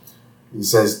 right? He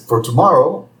says, for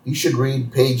tomorrow, you should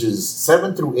read pages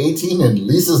 7 through 18 in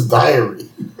Lisa's diary.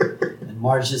 And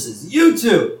Marge just says, you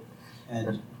two.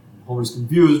 And Homer's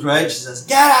confused, right? She says,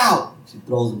 get out. She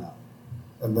throws him out.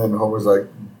 And then Homer's like,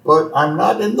 but I'm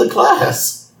not in the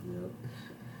class. Yep.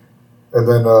 And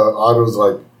then Otto's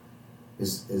like,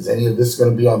 is any of this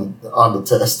going to be on the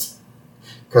test?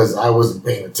 Because I wasn't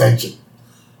paying attention.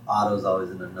 Otto's always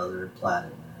in another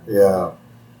planet, man. Yeah.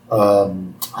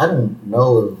 I don't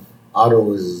know if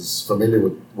Otto is familiar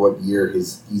with what year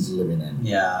he's living in.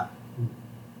 Yeah.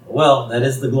 Well, that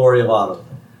is the glory of Otto.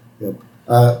 Yep.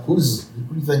 Who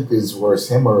do you think is worse,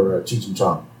 him or Cheech and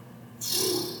Chong?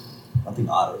 I think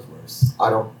Otto's worse.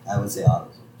 I would say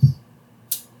Otto's worse.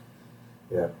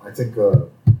 Yeah, I think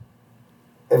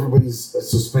everybody's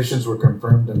suspicions were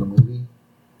confirmed in the movie.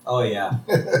 Oh, yeah.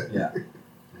 Yeah.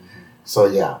 So,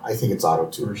 yeah, I think it's Otto,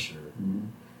 too. For sure. Mm-hmm.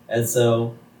 And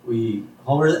so,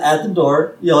 Homer's at the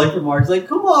door, yelling for Marge, like,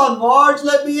 come on, Marge,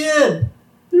 let me in.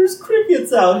 There's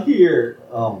crickets out here.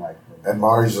 Oh, my goodness. And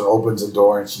Marge opens the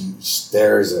door and she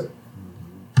stares at him.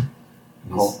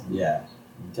 Mm-hmm. Yeah.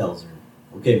 He tells her,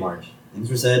 okay, Marge, things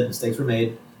were said, mistakes were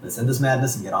made. Let's end this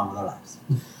madness and get on with our lives.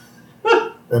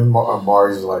 And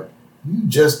Marge is like, you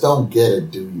just don't get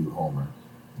it, do you, Homer?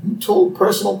 You told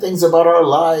personal things about our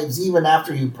lives even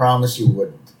after you promised you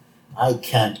wouldn't. I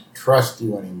can't trust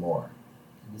you anymore.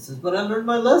 And he says, but I learned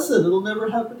my lesson. It'll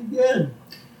never happen again.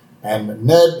 And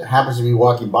Ned happens to be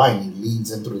walking by and he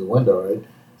leads in through the window, right?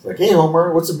 He's like, hey,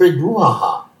 Homer, what's a big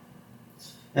brouhaha?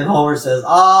 And Homer says,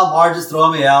 Marge is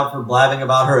throwing me out for blabbing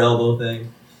about her elbow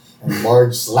thing. And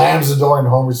Marge slams the door in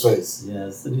Homer's face.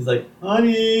 Yes. And he's like,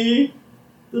 honey,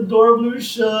 the door blew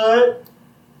shut.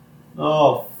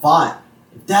 Oh, fine.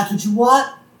 If that's what you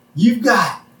want, you've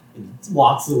got it. And he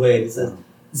walks away and he says,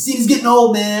 the scene is getting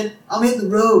old, man. I'm hitting the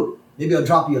road. Maybe I'll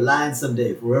drop you a line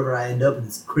someday for wherever I end up in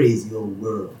this crazy old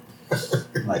world.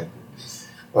 Like,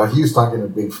 he was talking a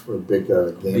big game. Big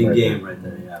game right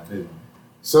there, yeah, big one.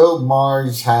 So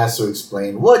Marge has to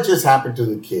explain what just happened to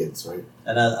the kids, right?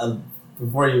 And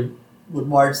what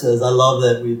Marge says, I love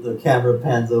that the camera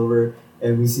pans over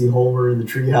and we see Homer in the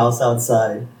treehouse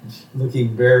outside,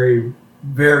 looking very,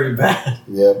 very bad.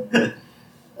 Yep.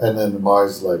 And then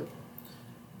Marge's like,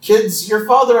 kids, your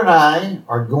father and I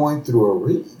are going through a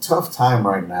really tough time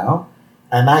right now,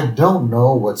 and I don't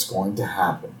know what's going to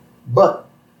happen. But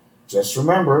just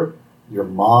remember, your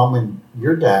mom and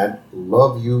your dad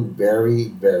love you very,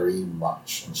 very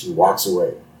much. And she walks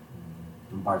away.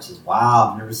 And Bart says,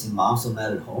 wow, I've never seen Mom so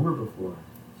mad at Homer before.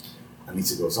 And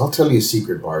Lisa goes, I'll tell you a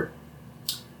secret, Bart.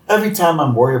 Every time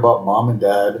I'm worried about Mom and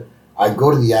Dad, I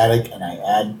go to the attic and I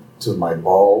add to my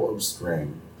ball of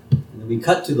string. And then we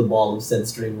cut to the ball of said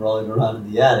string rolling around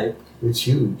in the attic. It's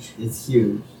huge. It's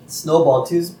huge. Snowball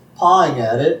 2's pawing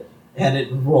at it, and it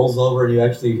rolls over, and you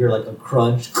actually hear like a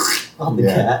crunch on the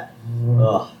cat.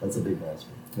 Oh, that's a big monster.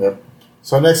 Yep.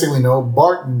 So next thing we know,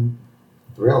 Bart and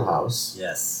Thrill House,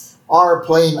 Yes. are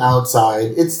playing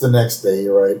outside. It's the next day,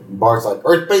 right? And Bart's like,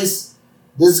 Earth Base,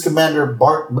 this is Commander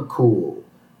Bart McCool.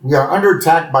 We are under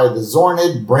attack by the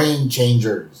Zornid Brain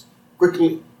Changers.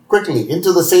 Quickly,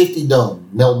 into the safety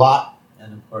dome, Millbot.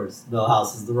 And of course,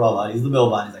 Millhouse is the robot. He's the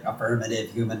Millbot. He's like,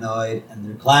 affirmative, humanoid. And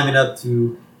they're climbing up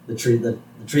to the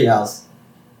tree house.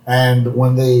 And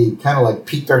when they kind of like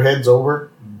peek their heads over,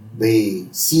 they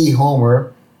see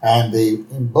Homer, and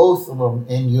both of them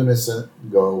in unison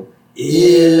go,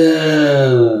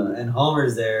 ew. And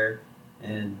Homer's there,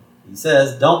 and he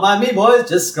says, don't mind me, boys,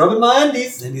 just scrubbing my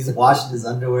undies. And he's washing his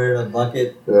underwear in a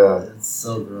bucket. Yeah. It's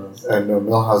so gross. And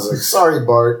Milhouse is like, sorry,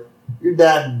 Bart, your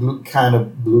dad kind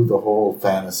of blew the whole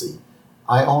fantasy.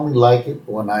 I only like it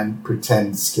when I'm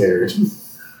pretend scared.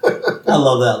 I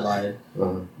love that line.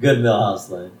 Good Millhouse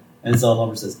line. And so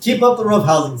Homer says, keep up the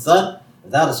roughhousing, son.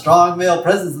 Without a strong male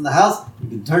presence in the house, you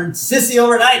can turn sissy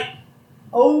overnight.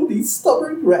 Oh, these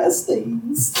stubborn grass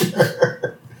stains.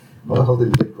 Well, how did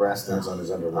he get grass stains on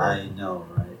his underwear? I know,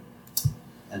 right?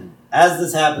 And as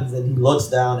this happens, then he looks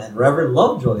down, and Reverend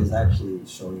Lovejoy is actually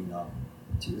showing up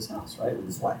to his house, right, with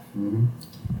his wife. Mm-hmm.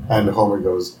 And Homer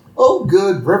goes, oh,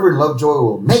 good, Reverend Lovejoy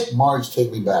will make Marge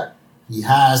take me back. He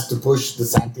has to push the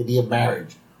sanctity of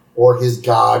marriage, or his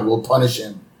God will punish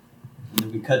him. And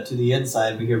then we cut to the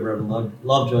inside. We hear Reverend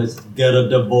Lovejoy's, get a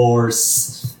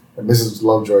divorce. And Mrs.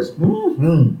 Lovejoy's,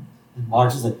 mm-hmm. And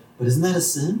Marge is like, but isn't that a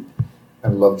sin?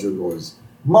 And Lovejoy goes,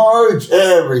 Marge,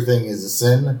 everything is a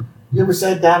sin. You ever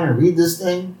sat down and read this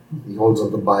thing? He holds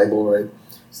up the Bible, right?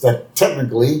 It's that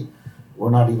technically,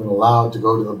 we're not even allowed to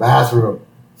go to the bathroom.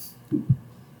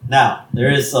 Now,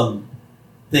 there is some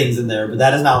things in there, but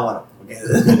that is not one of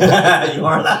them. Okay? You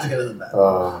are allowed to go to the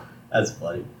bathroom. That's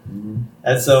funny. Mm-hmm.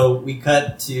 And so we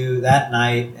cut to that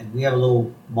night, and we have a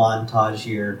little montage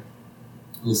here,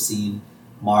 little scene.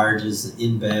 Marge is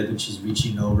in bed, but she's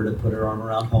reaching over to put her arm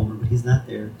around Homer, but he's not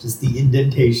there. Just the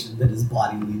indentation that his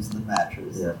body leaves in the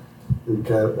mattress. Yeah.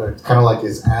 Kind of like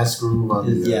his ass groove on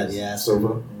the ass sofa.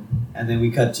 groove. And then we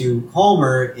cut to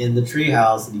Homer in the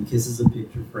treehouse, and he kisses a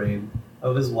picture frame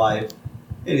of his wife.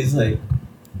 And he's like,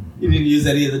 you didn't use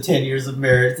any of the 10 years of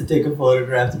marriage to take a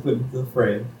photograph to put into the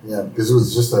frame. Yeah, because it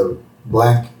was just a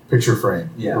blank picture frame.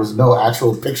 Yeah. There was no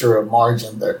actual picture of Marge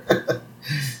in there.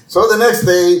 So the next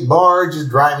day, Marge is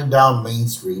driving down Main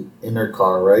Street in her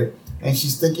car, right? And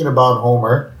she's thinking about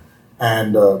Homer.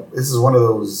 And this is one of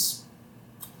those,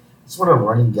 it's one of the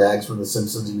running gags from The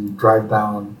Simpsons. You drive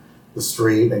down the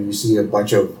street and you see a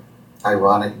bunch of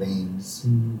ironic names,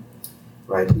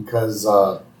 right? Because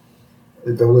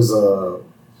there was a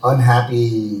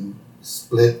unhappy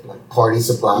split, like Party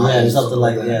Supply. Yeah, something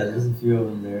like that. Yeah, there's a few of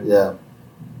them there. Yeah.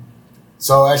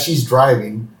 So as she's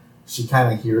driving, she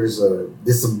kind of hears a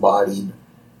disembodied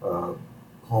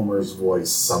Homer's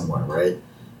voice somewhere, right?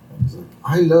 And he's like,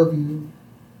 I love you.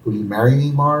 Will you marry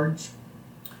me, Marge?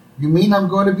 You mean I'm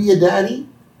going to be a daddy?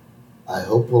 I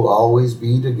hope we'll always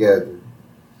be together.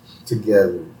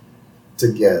 Together.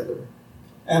 Together.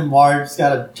 And Marge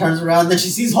turns around, and then she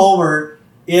sees Homer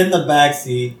in the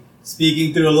backseat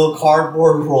speaking through a little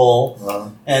cardboard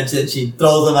roll, and then she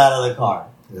throws him out of the car.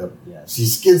 Yep. Yes. She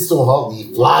skids to a halt and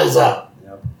he flies out.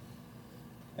 Yep.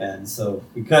 And so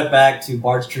we cut back to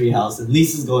Bart's treehouse, and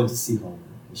Lisa's going to see Homer.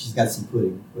 And she's got some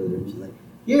pudding with her, and she's like,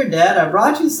 here, Dad, I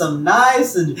brought you some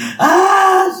nice, and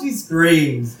she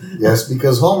screams. Yes,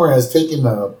 because Homer has taken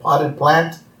a potted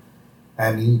plant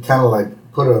and he kind of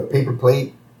like put a paper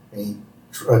plate and he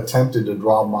attempted to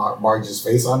draw Marge's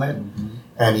face on it. Mm-hmm.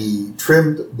 And he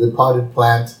trimmed the potted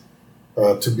plant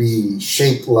to be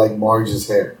shaped like Marge's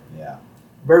hair. Yeah.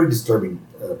 Very disturbing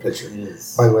picture. It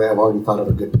is. By the way, I've already thought of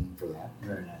a good name for that.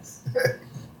 Very nice.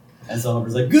 And so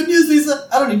Homer's like, good news, Lisa,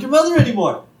 I don't need your mother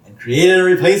anymore. And created a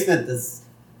replacement that's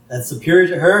superior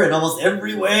to her in almost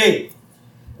every way.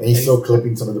 And he's still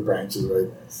clipping some of the branches, right?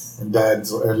 Yes. And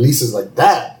Lisa's like,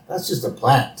 Dad, that's just a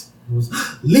plant.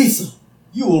 Lisa,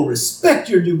 you will respect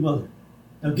your new mother.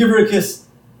 Now give her a kiss.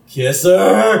 Kiss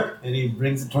her! And he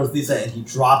brings it towards Lisa, and he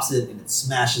drops it, and it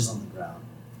smashes on the ground.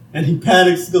 And he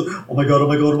panics and goes, oh my god, oh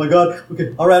my god, oh my god.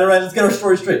 Okay, all right, let's get our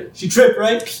story straight. She tripped,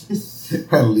 right?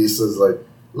 And Lisa's like,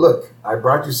 look, I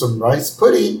brought you some nice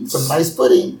pudding.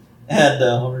 And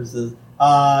Homer says,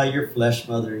 your flesh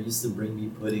mother used to bring me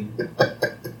pudding.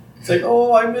 It's like,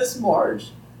 oh, I miss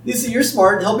Marge. Lisa, you're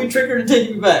smart. Help me trick her into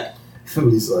taking me back. And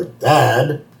Lisa's like,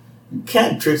 Dad, you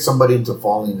can't trick somebody into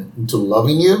falling into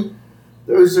loving you.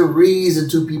 There's a reason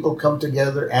two people come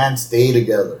together and stay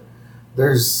together.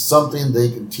 There's something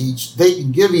they can teach, they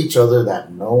can give each other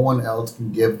that no one else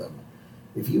can give them.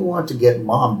 If you want to get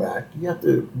Mom back, you have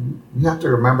to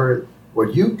remember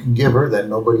what you can give her that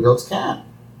nobody else can.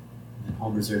 And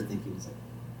Homer's there thinking, he's like,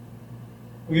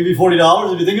 I'll give you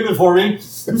 $40 if you think of it for me.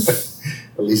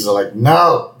 Lisa's like,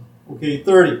 no. Okay,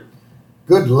 30.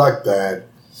 Good luck, Dad.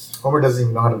 Homer doesn't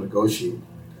even know how to negotiate. You're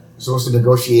supposed to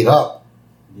negotiate up.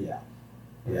 Yeah.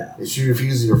 Yeah. If she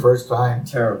refuses your first time,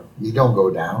 Terrible. you don't go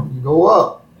down, you go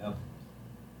up. Yep.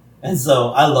 And so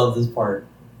I love this part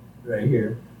right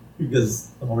here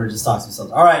because Homer just talks to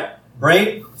himself. All right,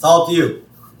 Brain, it's all up to you.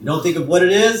 If you don't think of what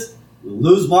it is, we'll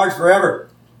lose Marge forever.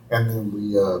 And then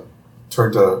we don't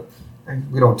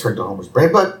turn to Homer's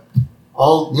brain, but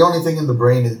the only thing in the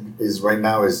brain is right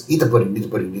now is eat the pudding, eat the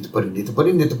pudding, eat the pudding, eat the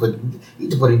pudding, eat the pudding, eat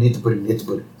the pudding, eat the pudding, eat the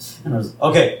pudding. And I was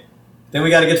okay, then we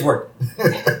got to get to work.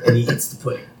 And he eats the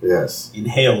pudding. Yes.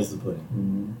 Inhales the pudding.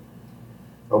 Mm-hmm.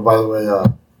 Oh, by the way,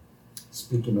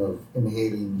 speaking of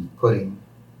inhaling pudding,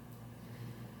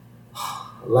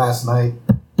 last night,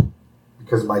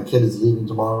 because my kid is leaving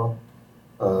tomorrow,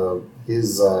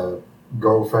 his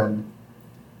girlfriend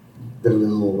did a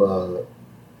little,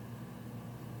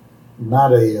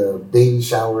 not a baby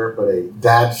shower, but a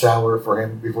dad shower for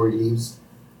him before he leaves.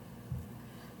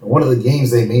 And one of the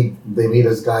games they made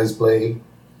us guys play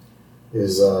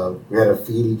is we had to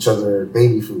feed each other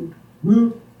baby food.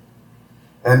 Mm-hmm.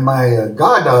 And my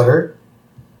goddaughter,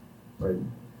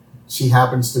 she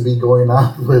happens to be going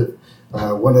out with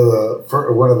one of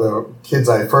the kids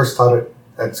I first taught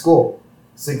at school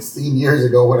 16 years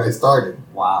ago when I started.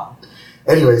 Wow.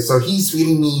 Anyway, so he's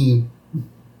feeding me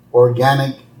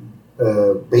organic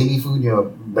baby food,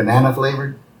 banana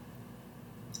flavored.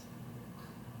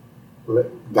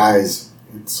 Guys,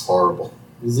 it's horrible.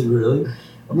 Is it really?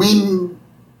 I mean,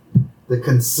 the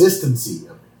consistency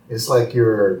of it. It's like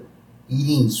you're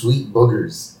eating sweet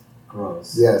boogers.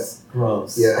 Gross. Yes.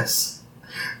 Gross. Yes.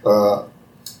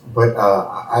 But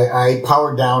I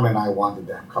powered down and I won the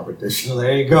damn competition. So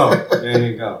there you go. There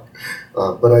you go.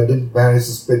 But I did manage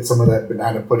to spit some of that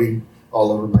banana pudding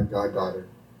all over my goddaughter.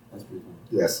 That's pretty funny.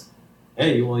 Yes.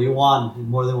 Hey, you won in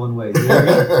more than one way.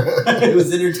 It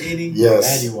was entertaining.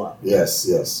 Yes. And you won. Yes,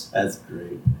 yes. That's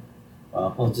great.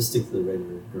 Well, just stick to the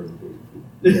regular girl baby food.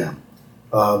 Yeah.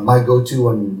 My go-to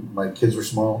when my kids were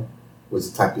small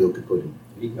was the tapioca pudding.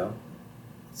 There you go.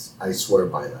 I swear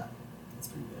by that. That's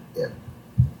pretty good.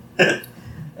 Yeah.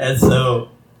 And so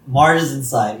Marge is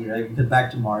inside, right? We cut back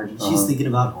to Marge, and she's Uh-huh. thinking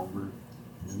about Homer. And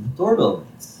then the doorbell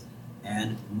rings.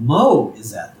 And Moe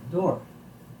is at the door.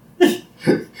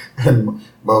 And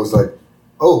Mo's like,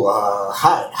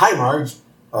 hi, Marge.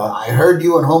 I heard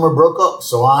you and Homer broke up,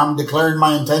 so I'm declaring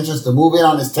my intentions to move in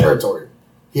on his territory.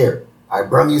 Here, I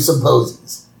brung you some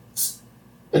posies.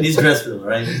 And he's dressed real,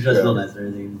 right? He's dressed real nice and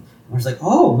everything. Marge's like,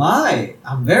 oh my,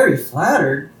 I'm very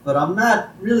flattered, but I'm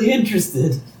not really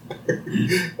interested.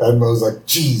 And Mo's like,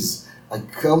 geez, I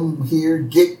come here,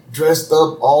 get dressed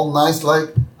up all nice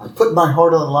like, I put my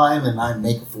heart on the line and I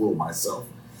make a fool of myself.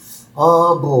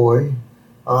 Oh boy,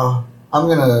 I'm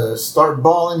gonna start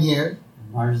bawling here.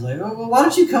 And Marge's like, oh, well, why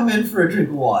don't you come in for a drink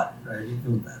of water? Right? You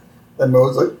feel better. And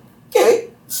Mo's like, okay.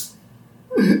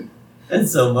 And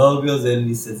so Moe goes in and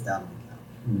he sits down on the couch.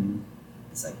 Mm-hmm.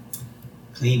 It's like,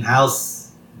 clean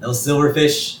house, no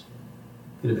silverfish.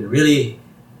 Could have been really,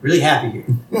 really happy here.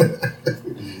 And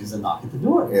there's a knock at the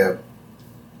door. Yeah.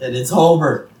 And it's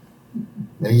Homer.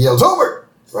 And he yells, Homer!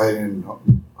 Right, and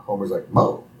Homer's like,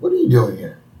 Mo, what are you doing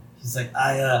here? He's like,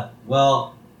 I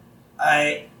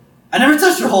never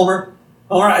touched her, Homer.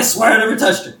 Homer, I swear I never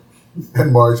touched her.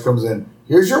 And Marge comes in,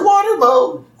 here's your water,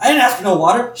 Mo. I didn't ask for no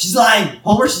water. She's lying.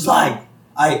 Homer, she's lying.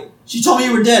 She told me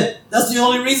you were dead. That's the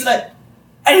only reason I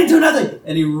didn't do nothing.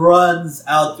 And he runs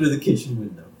out through the kitchen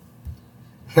window.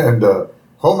 And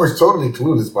Homer's totally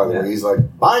clueless, by the way. He's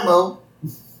like, bye, Mo.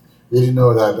 He didn't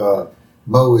know that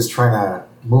Mo is trying to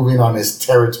move in on his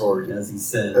territory. As he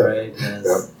said, right? Yes.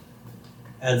 Yep.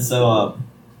 And so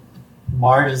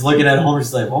Marge is looking at Homer.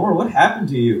 She's like, Homer, what happened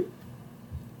to you?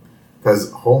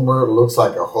 Because Homer looks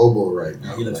like a hobo right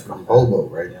now. He looks like really a hobo,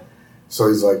 bad. right? Yeah. So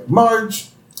he's like, Marge,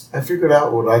 I figured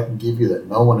out what I can give you that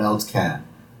no one else can.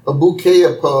 A bouquet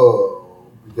of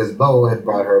because Mo had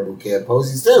brought her a bouquet of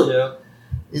posies too. Yeah.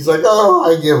 He's like, oh,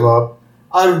 I give up.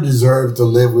 I don't deserve to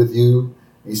live with you.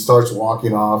 He starts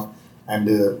walking off, and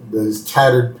his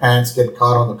tattered pants get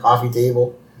caught on the coffee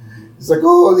table. He's like,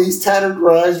 oh, these tattered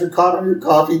rags are caught on your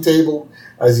coffee table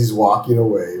as he's walking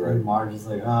away, right? And Marge is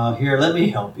like, here, let me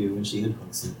help you. And she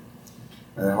unhooks it.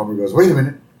 And Homer goes, wait a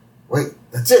minute. Wait,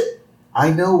 that's it.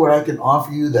 I know what I can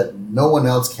offer you that no one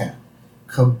else can.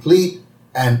 Complete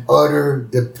and utter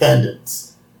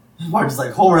dependence. Marge is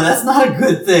like, Homer, that's not a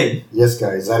good thing. Yes,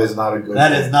 guys, that is not a good thing.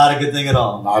 That is not a good thing at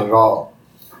all. Not at all.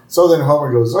 So then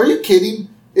Homer goes, are you kidding?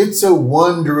 It's a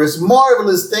wondrous,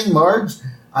 marvelous thing, Marge.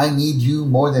 I need you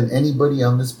more than anybody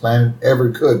on this planet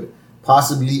ever could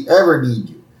possibly ever need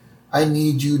you. I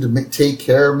need you to take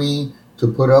care of me, to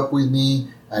put up with me,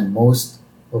 and most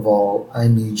of all, I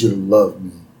need you to love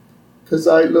me. Because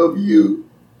I love you.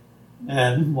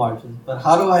 And Marge says, but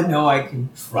how do I know I can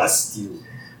trust you?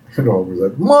 And Homer's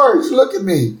like, Marge, look at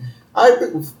me.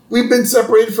 We've been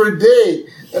separated for a day,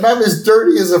 and I'm as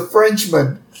dirty as a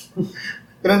Frenchman.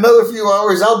 In another few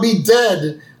hours, I'll be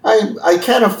dead. I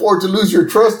can't afford to lose your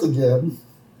trust again.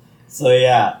 So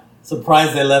yeah,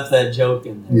 surprised they left that joke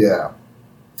in there. Yeah.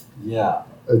 Yeah.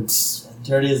 It's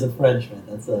dirty as a Frenchman.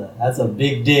 That's a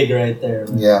big dig right there.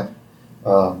 Man. Yeah.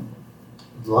 A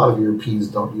lot of Europeans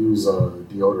don't use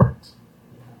deodorant.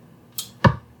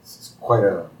 It's quite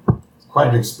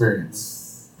an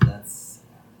experience.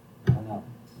 I don't know.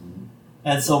 Mm-hmm.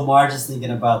 And so Marge is thinking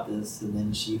about this, and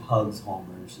then she hugs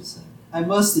Homer, and she's saying, I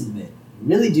must admit, you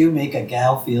really do make a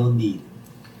gal feel needed.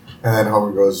 And then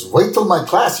Homer goes, wait till my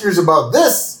class hears about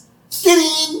this.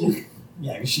 Kidding!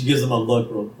 Yeah, she gives him a look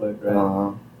real quick,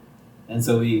 right? And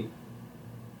so we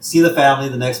see the family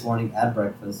the next morning at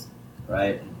breakfast,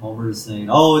 right? And Homer's saying,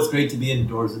 oh, it's great to be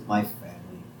indoors with my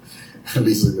family. And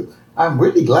Lisa goes, I'm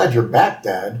really glad you're back,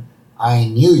 Dad. I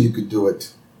knew you could do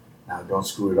it. Now don't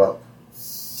screw it up.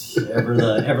 Ever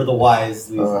the wise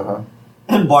Lisa. Uh-huh.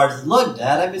 And Bart says, look,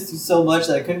 Dad, I missed you so much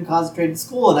that I couldn't concentrate in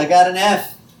school, and I got an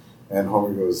F. And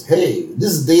Homer goes, hey,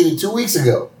 this is dated 2 weeks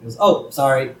ago. He goes, oh,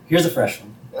 sorry, here's a fresh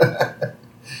one.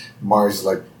 Marge's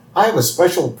like, I have a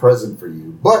special present for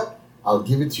you, but I'll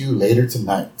give it to you later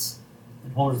tonight.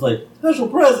 And Homer's like, special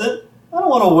present? I don't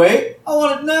want to wait. I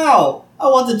want it now. I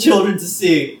want the children to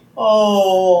see.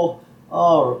 Oh.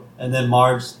 And then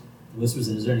Marge whispers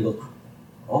in his ear and he goes,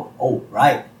 oh,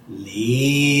 right.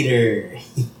 Later.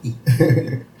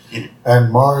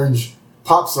 And Marge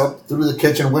pops up through the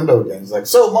kitchen window again. He's like,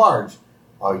 so Marge,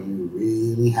 are you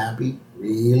really happy?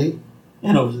 Really?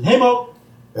 And Homer says, hey, Mo.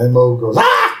 And Mo goes,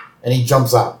 ah! And he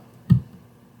jumps out.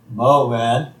 Mo,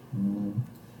 man.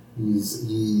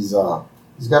 He's got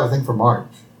a thing for Marge.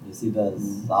 Yes, he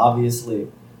does.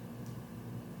 Obviously.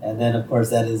 And then, of course,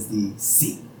 that is the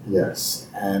scene. Yes.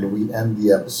 And we end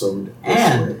the episode this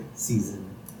And way.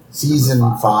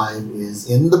 Season 5 is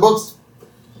in the books.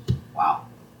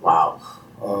 Wow.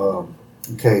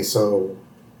 Okay, so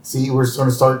see, we're going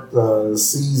to start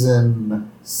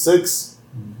season 6.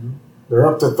 Mm-hmm. They're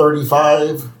up to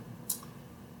 35.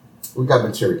 We got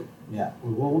material. Yeah,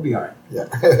 we'll be all right. Yeah.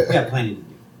 We got plenty to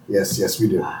do. Yes, we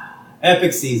do.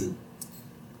 Epic season.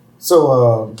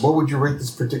 So, what would you rate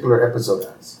this particular episode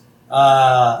as?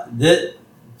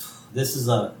 This is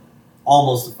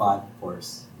almost a 5, of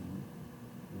course.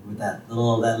 With that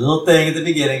little thing at the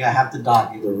beginning, I have to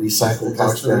dock it. The recycled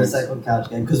couch the recycled couch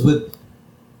game. Because with,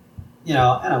 and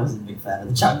I wasn't a big fan of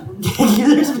the chocolate cake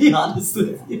either, to be honest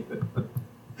with you.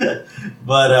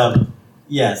 But,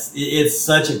 yes, it's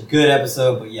such a good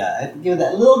episode. But yeah, I have to give it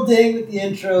that little ding with the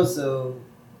intro, so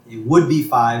it would be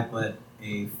 5, but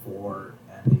a 4.5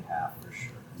 for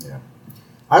sure. Yeah.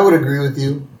 I would agree with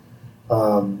you.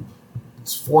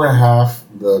 It's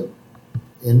 4.5.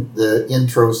 The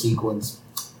intro sequence,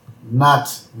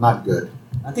 not good.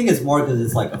 I think it's more because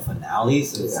it's like a finale,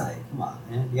 so it's like, come on,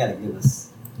 man, you gotta give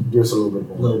us a little bit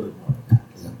more. A little bit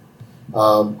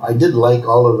more. I did like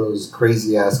all of those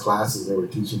crazy ass classes they were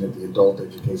teaching at the adult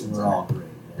education. They're all great.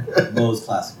 Yeah. Mo's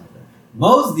classic right there.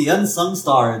 Mo's the unsung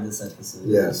star in this episode.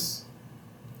 Yes.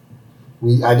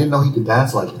 I didn't know he could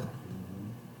dance like that.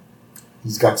 Mm-hmm.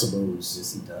 He's got some moves.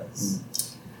 Yes, he does.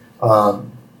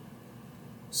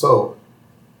 So,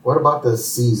 what about the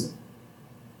season?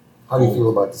 How do you feel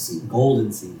about the season?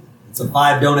 Golden season. It's a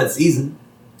 5 donut season.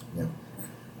 Yeah.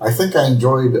 I think I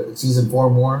enjoyed season 4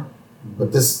 more,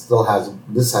 but this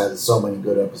has so many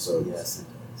good episodes. Yes, it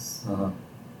does.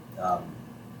 Uh-huh.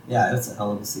 Yeah, it's a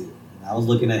hell of a season. And I was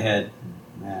looking ahead.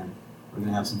 Man, we're going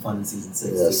to have some fun in season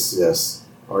 6. Yes.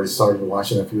 Already started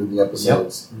watching a few of the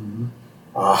episodes. Yep.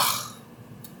 Mm-hmm.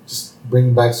 Just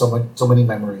bring back so many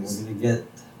memories. We're going to get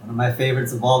one of my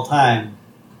favorites of all time,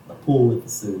 the pool with the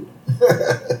suit.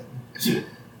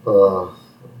 Well,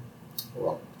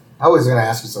 I was going to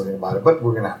ask you something about it, but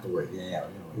we're going to have to wait. Yeah,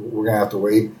 we're going to have to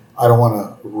wait. I don't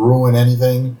want to ruin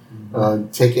anything,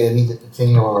 take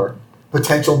anything of our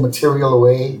potential material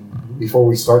away before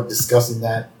we start discussing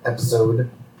that episode.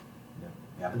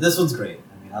 Yeah, but this one's great.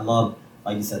 I mean, I love,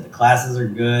 like you said, the classes are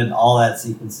good. All that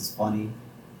sequence is funny.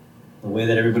 The way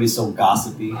that everybody's so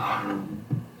gossipy. Even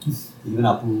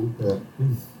Apu. Yeah.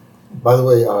 By the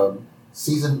way,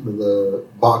 the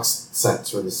box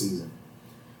sets for the season.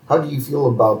 How do you feel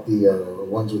about the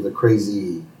ones with the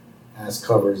crazy ass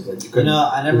covers that you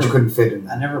couldn't fit in?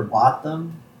 I never bought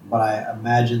them, But I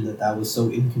imagine that was so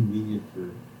inconvenient for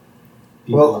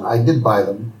people. Well, I did buy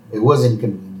them. It was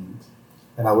inconvenient,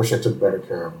 and I wish I took better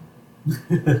care of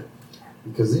them.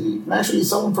 Because you can actually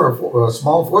sell them for a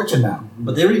small fortune now.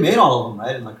 But they already made all of them,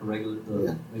 right? In like a regular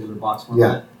box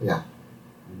format. Yeah.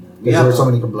 And, Because there were so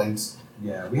many complaints.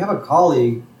 Yeah, we have a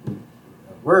colleague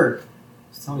at work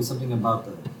who's telling me something about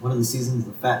one of the seasons,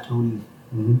 the Fat Tony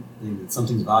thing. That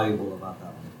something's valuable about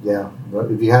that one. Yeah, but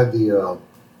if you had the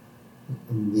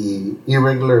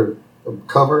irregular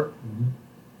cover,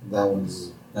 that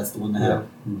one's... That's the one to have?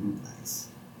 Mm-hmm. Nice.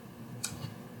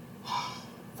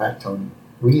 Fat Tony.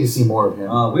 We need to see more of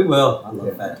him. We will. I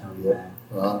love Fat Tony, man.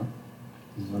 Uh,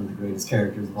 He's one of the greatest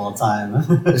characters of all time.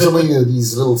 There's so many of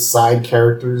these little side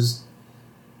characters.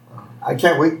 I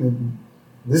can't wait.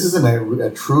 This isn't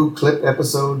a true clip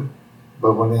episode,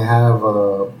 but when they have...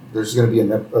 there's going to be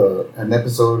an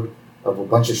episode of a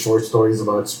bunch of short stories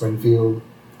about Springfield.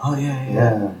 Oh,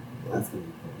 yeah. That's going to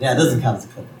be cool. Yeah, it doesn't count as a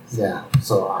clip episode. Yeah,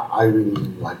 so I really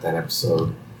like that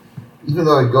episode. Even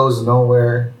though it goes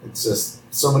nowhere, it's just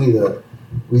so many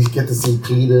we get to see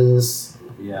Cletus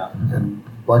and a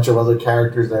bunch of other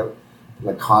characters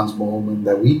like Hans Moleman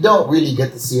that we don't really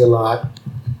get to see a lot.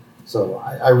 So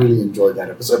I really enjoyed that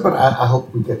episode, but I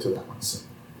hope we get to that one soon.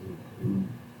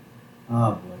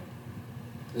 Oh boy.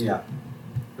 Yeah.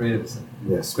 Great episode.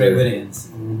 Yes. Great way to end.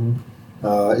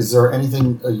 Is there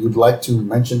anything you'd like to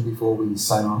mention before we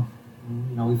sign off?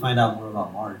 We find out more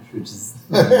about Marge, which is...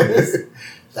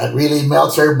 That really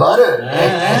melts her butter.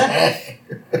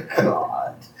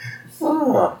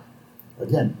 God.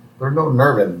 Again, there are no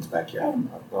nerve endings back here.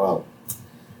 Well,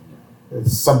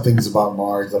 there's some things about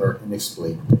Marge that are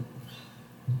inexplicable.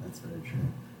 That's very true.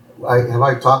 Have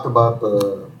I talked about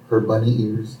her bunny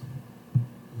ears?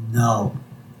 No.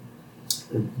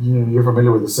 You're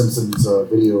familiar with the Simpsons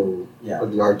video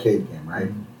of the arcade game, right?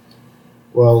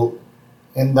 Well,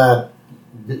 in that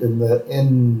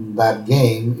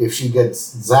game, if she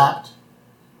gets zapped,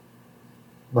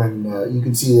 when you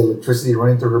can see the electricity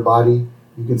running through her body,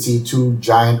 you can see two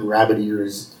giant rabbit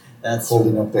ears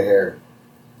holding up the hair.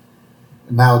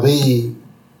 Now, they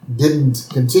didn't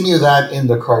continue that in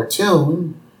the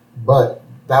cartoon, but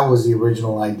that was the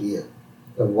original idea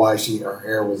of why her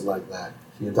hair was like that,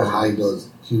 to hide those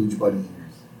huge bunny ears.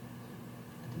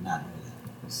 I did not know that.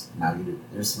 Now you do.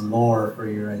 There's some lore for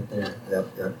you right there.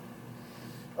 Yep.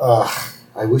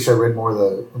 I wish I read more of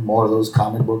those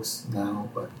comic books now,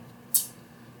 but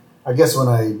I guess when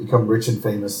I become rich and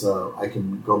famous, I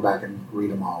can go back and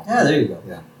read them all. Yeah, there you go.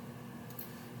 Yeah.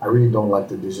 I really don't like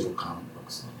the digital comic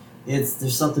books.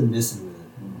 There's something missing with it.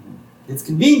 It's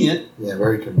convenient. Yeah,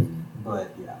 very convenient.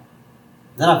 But yeah.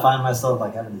 Then I find myself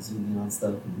like having to zoom in on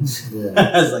stuff. And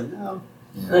I was like, no.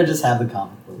 Yeah. I just have the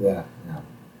comic book. Yeah.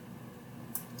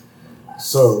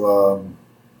 So,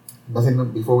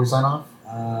 nothing before we sign off?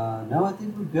 No, I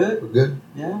think we're good. We're good?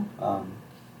 Yeah.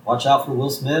 Watch out for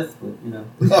Will Smith, but we're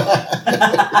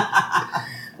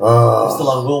still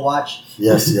on Will Watch.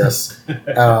 Yes.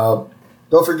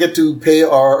 Don't forget to pay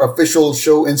our official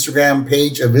show Instagram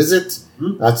page a visit.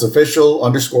 That's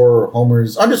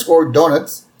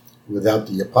official_Homers_Donuts without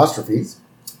the apostrophes.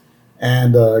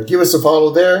 And give us a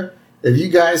follow there. If you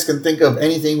guys can think of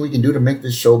anything we can do to make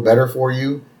this show better for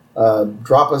you,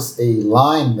 drop us a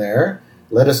line there.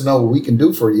 Let us know what we can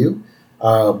do for you.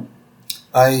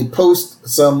 I post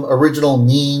some original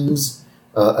memes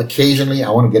occasionally.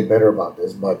 I want to get better about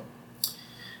this, but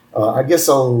I guess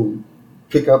I'll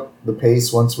pick up the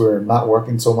pace once we're not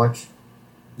working so much.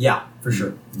 Yeah, for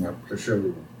sure. Yeah, for sure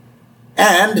we will.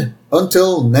 And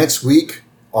until next week,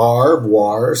 au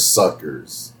revoir,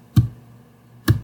 suckers.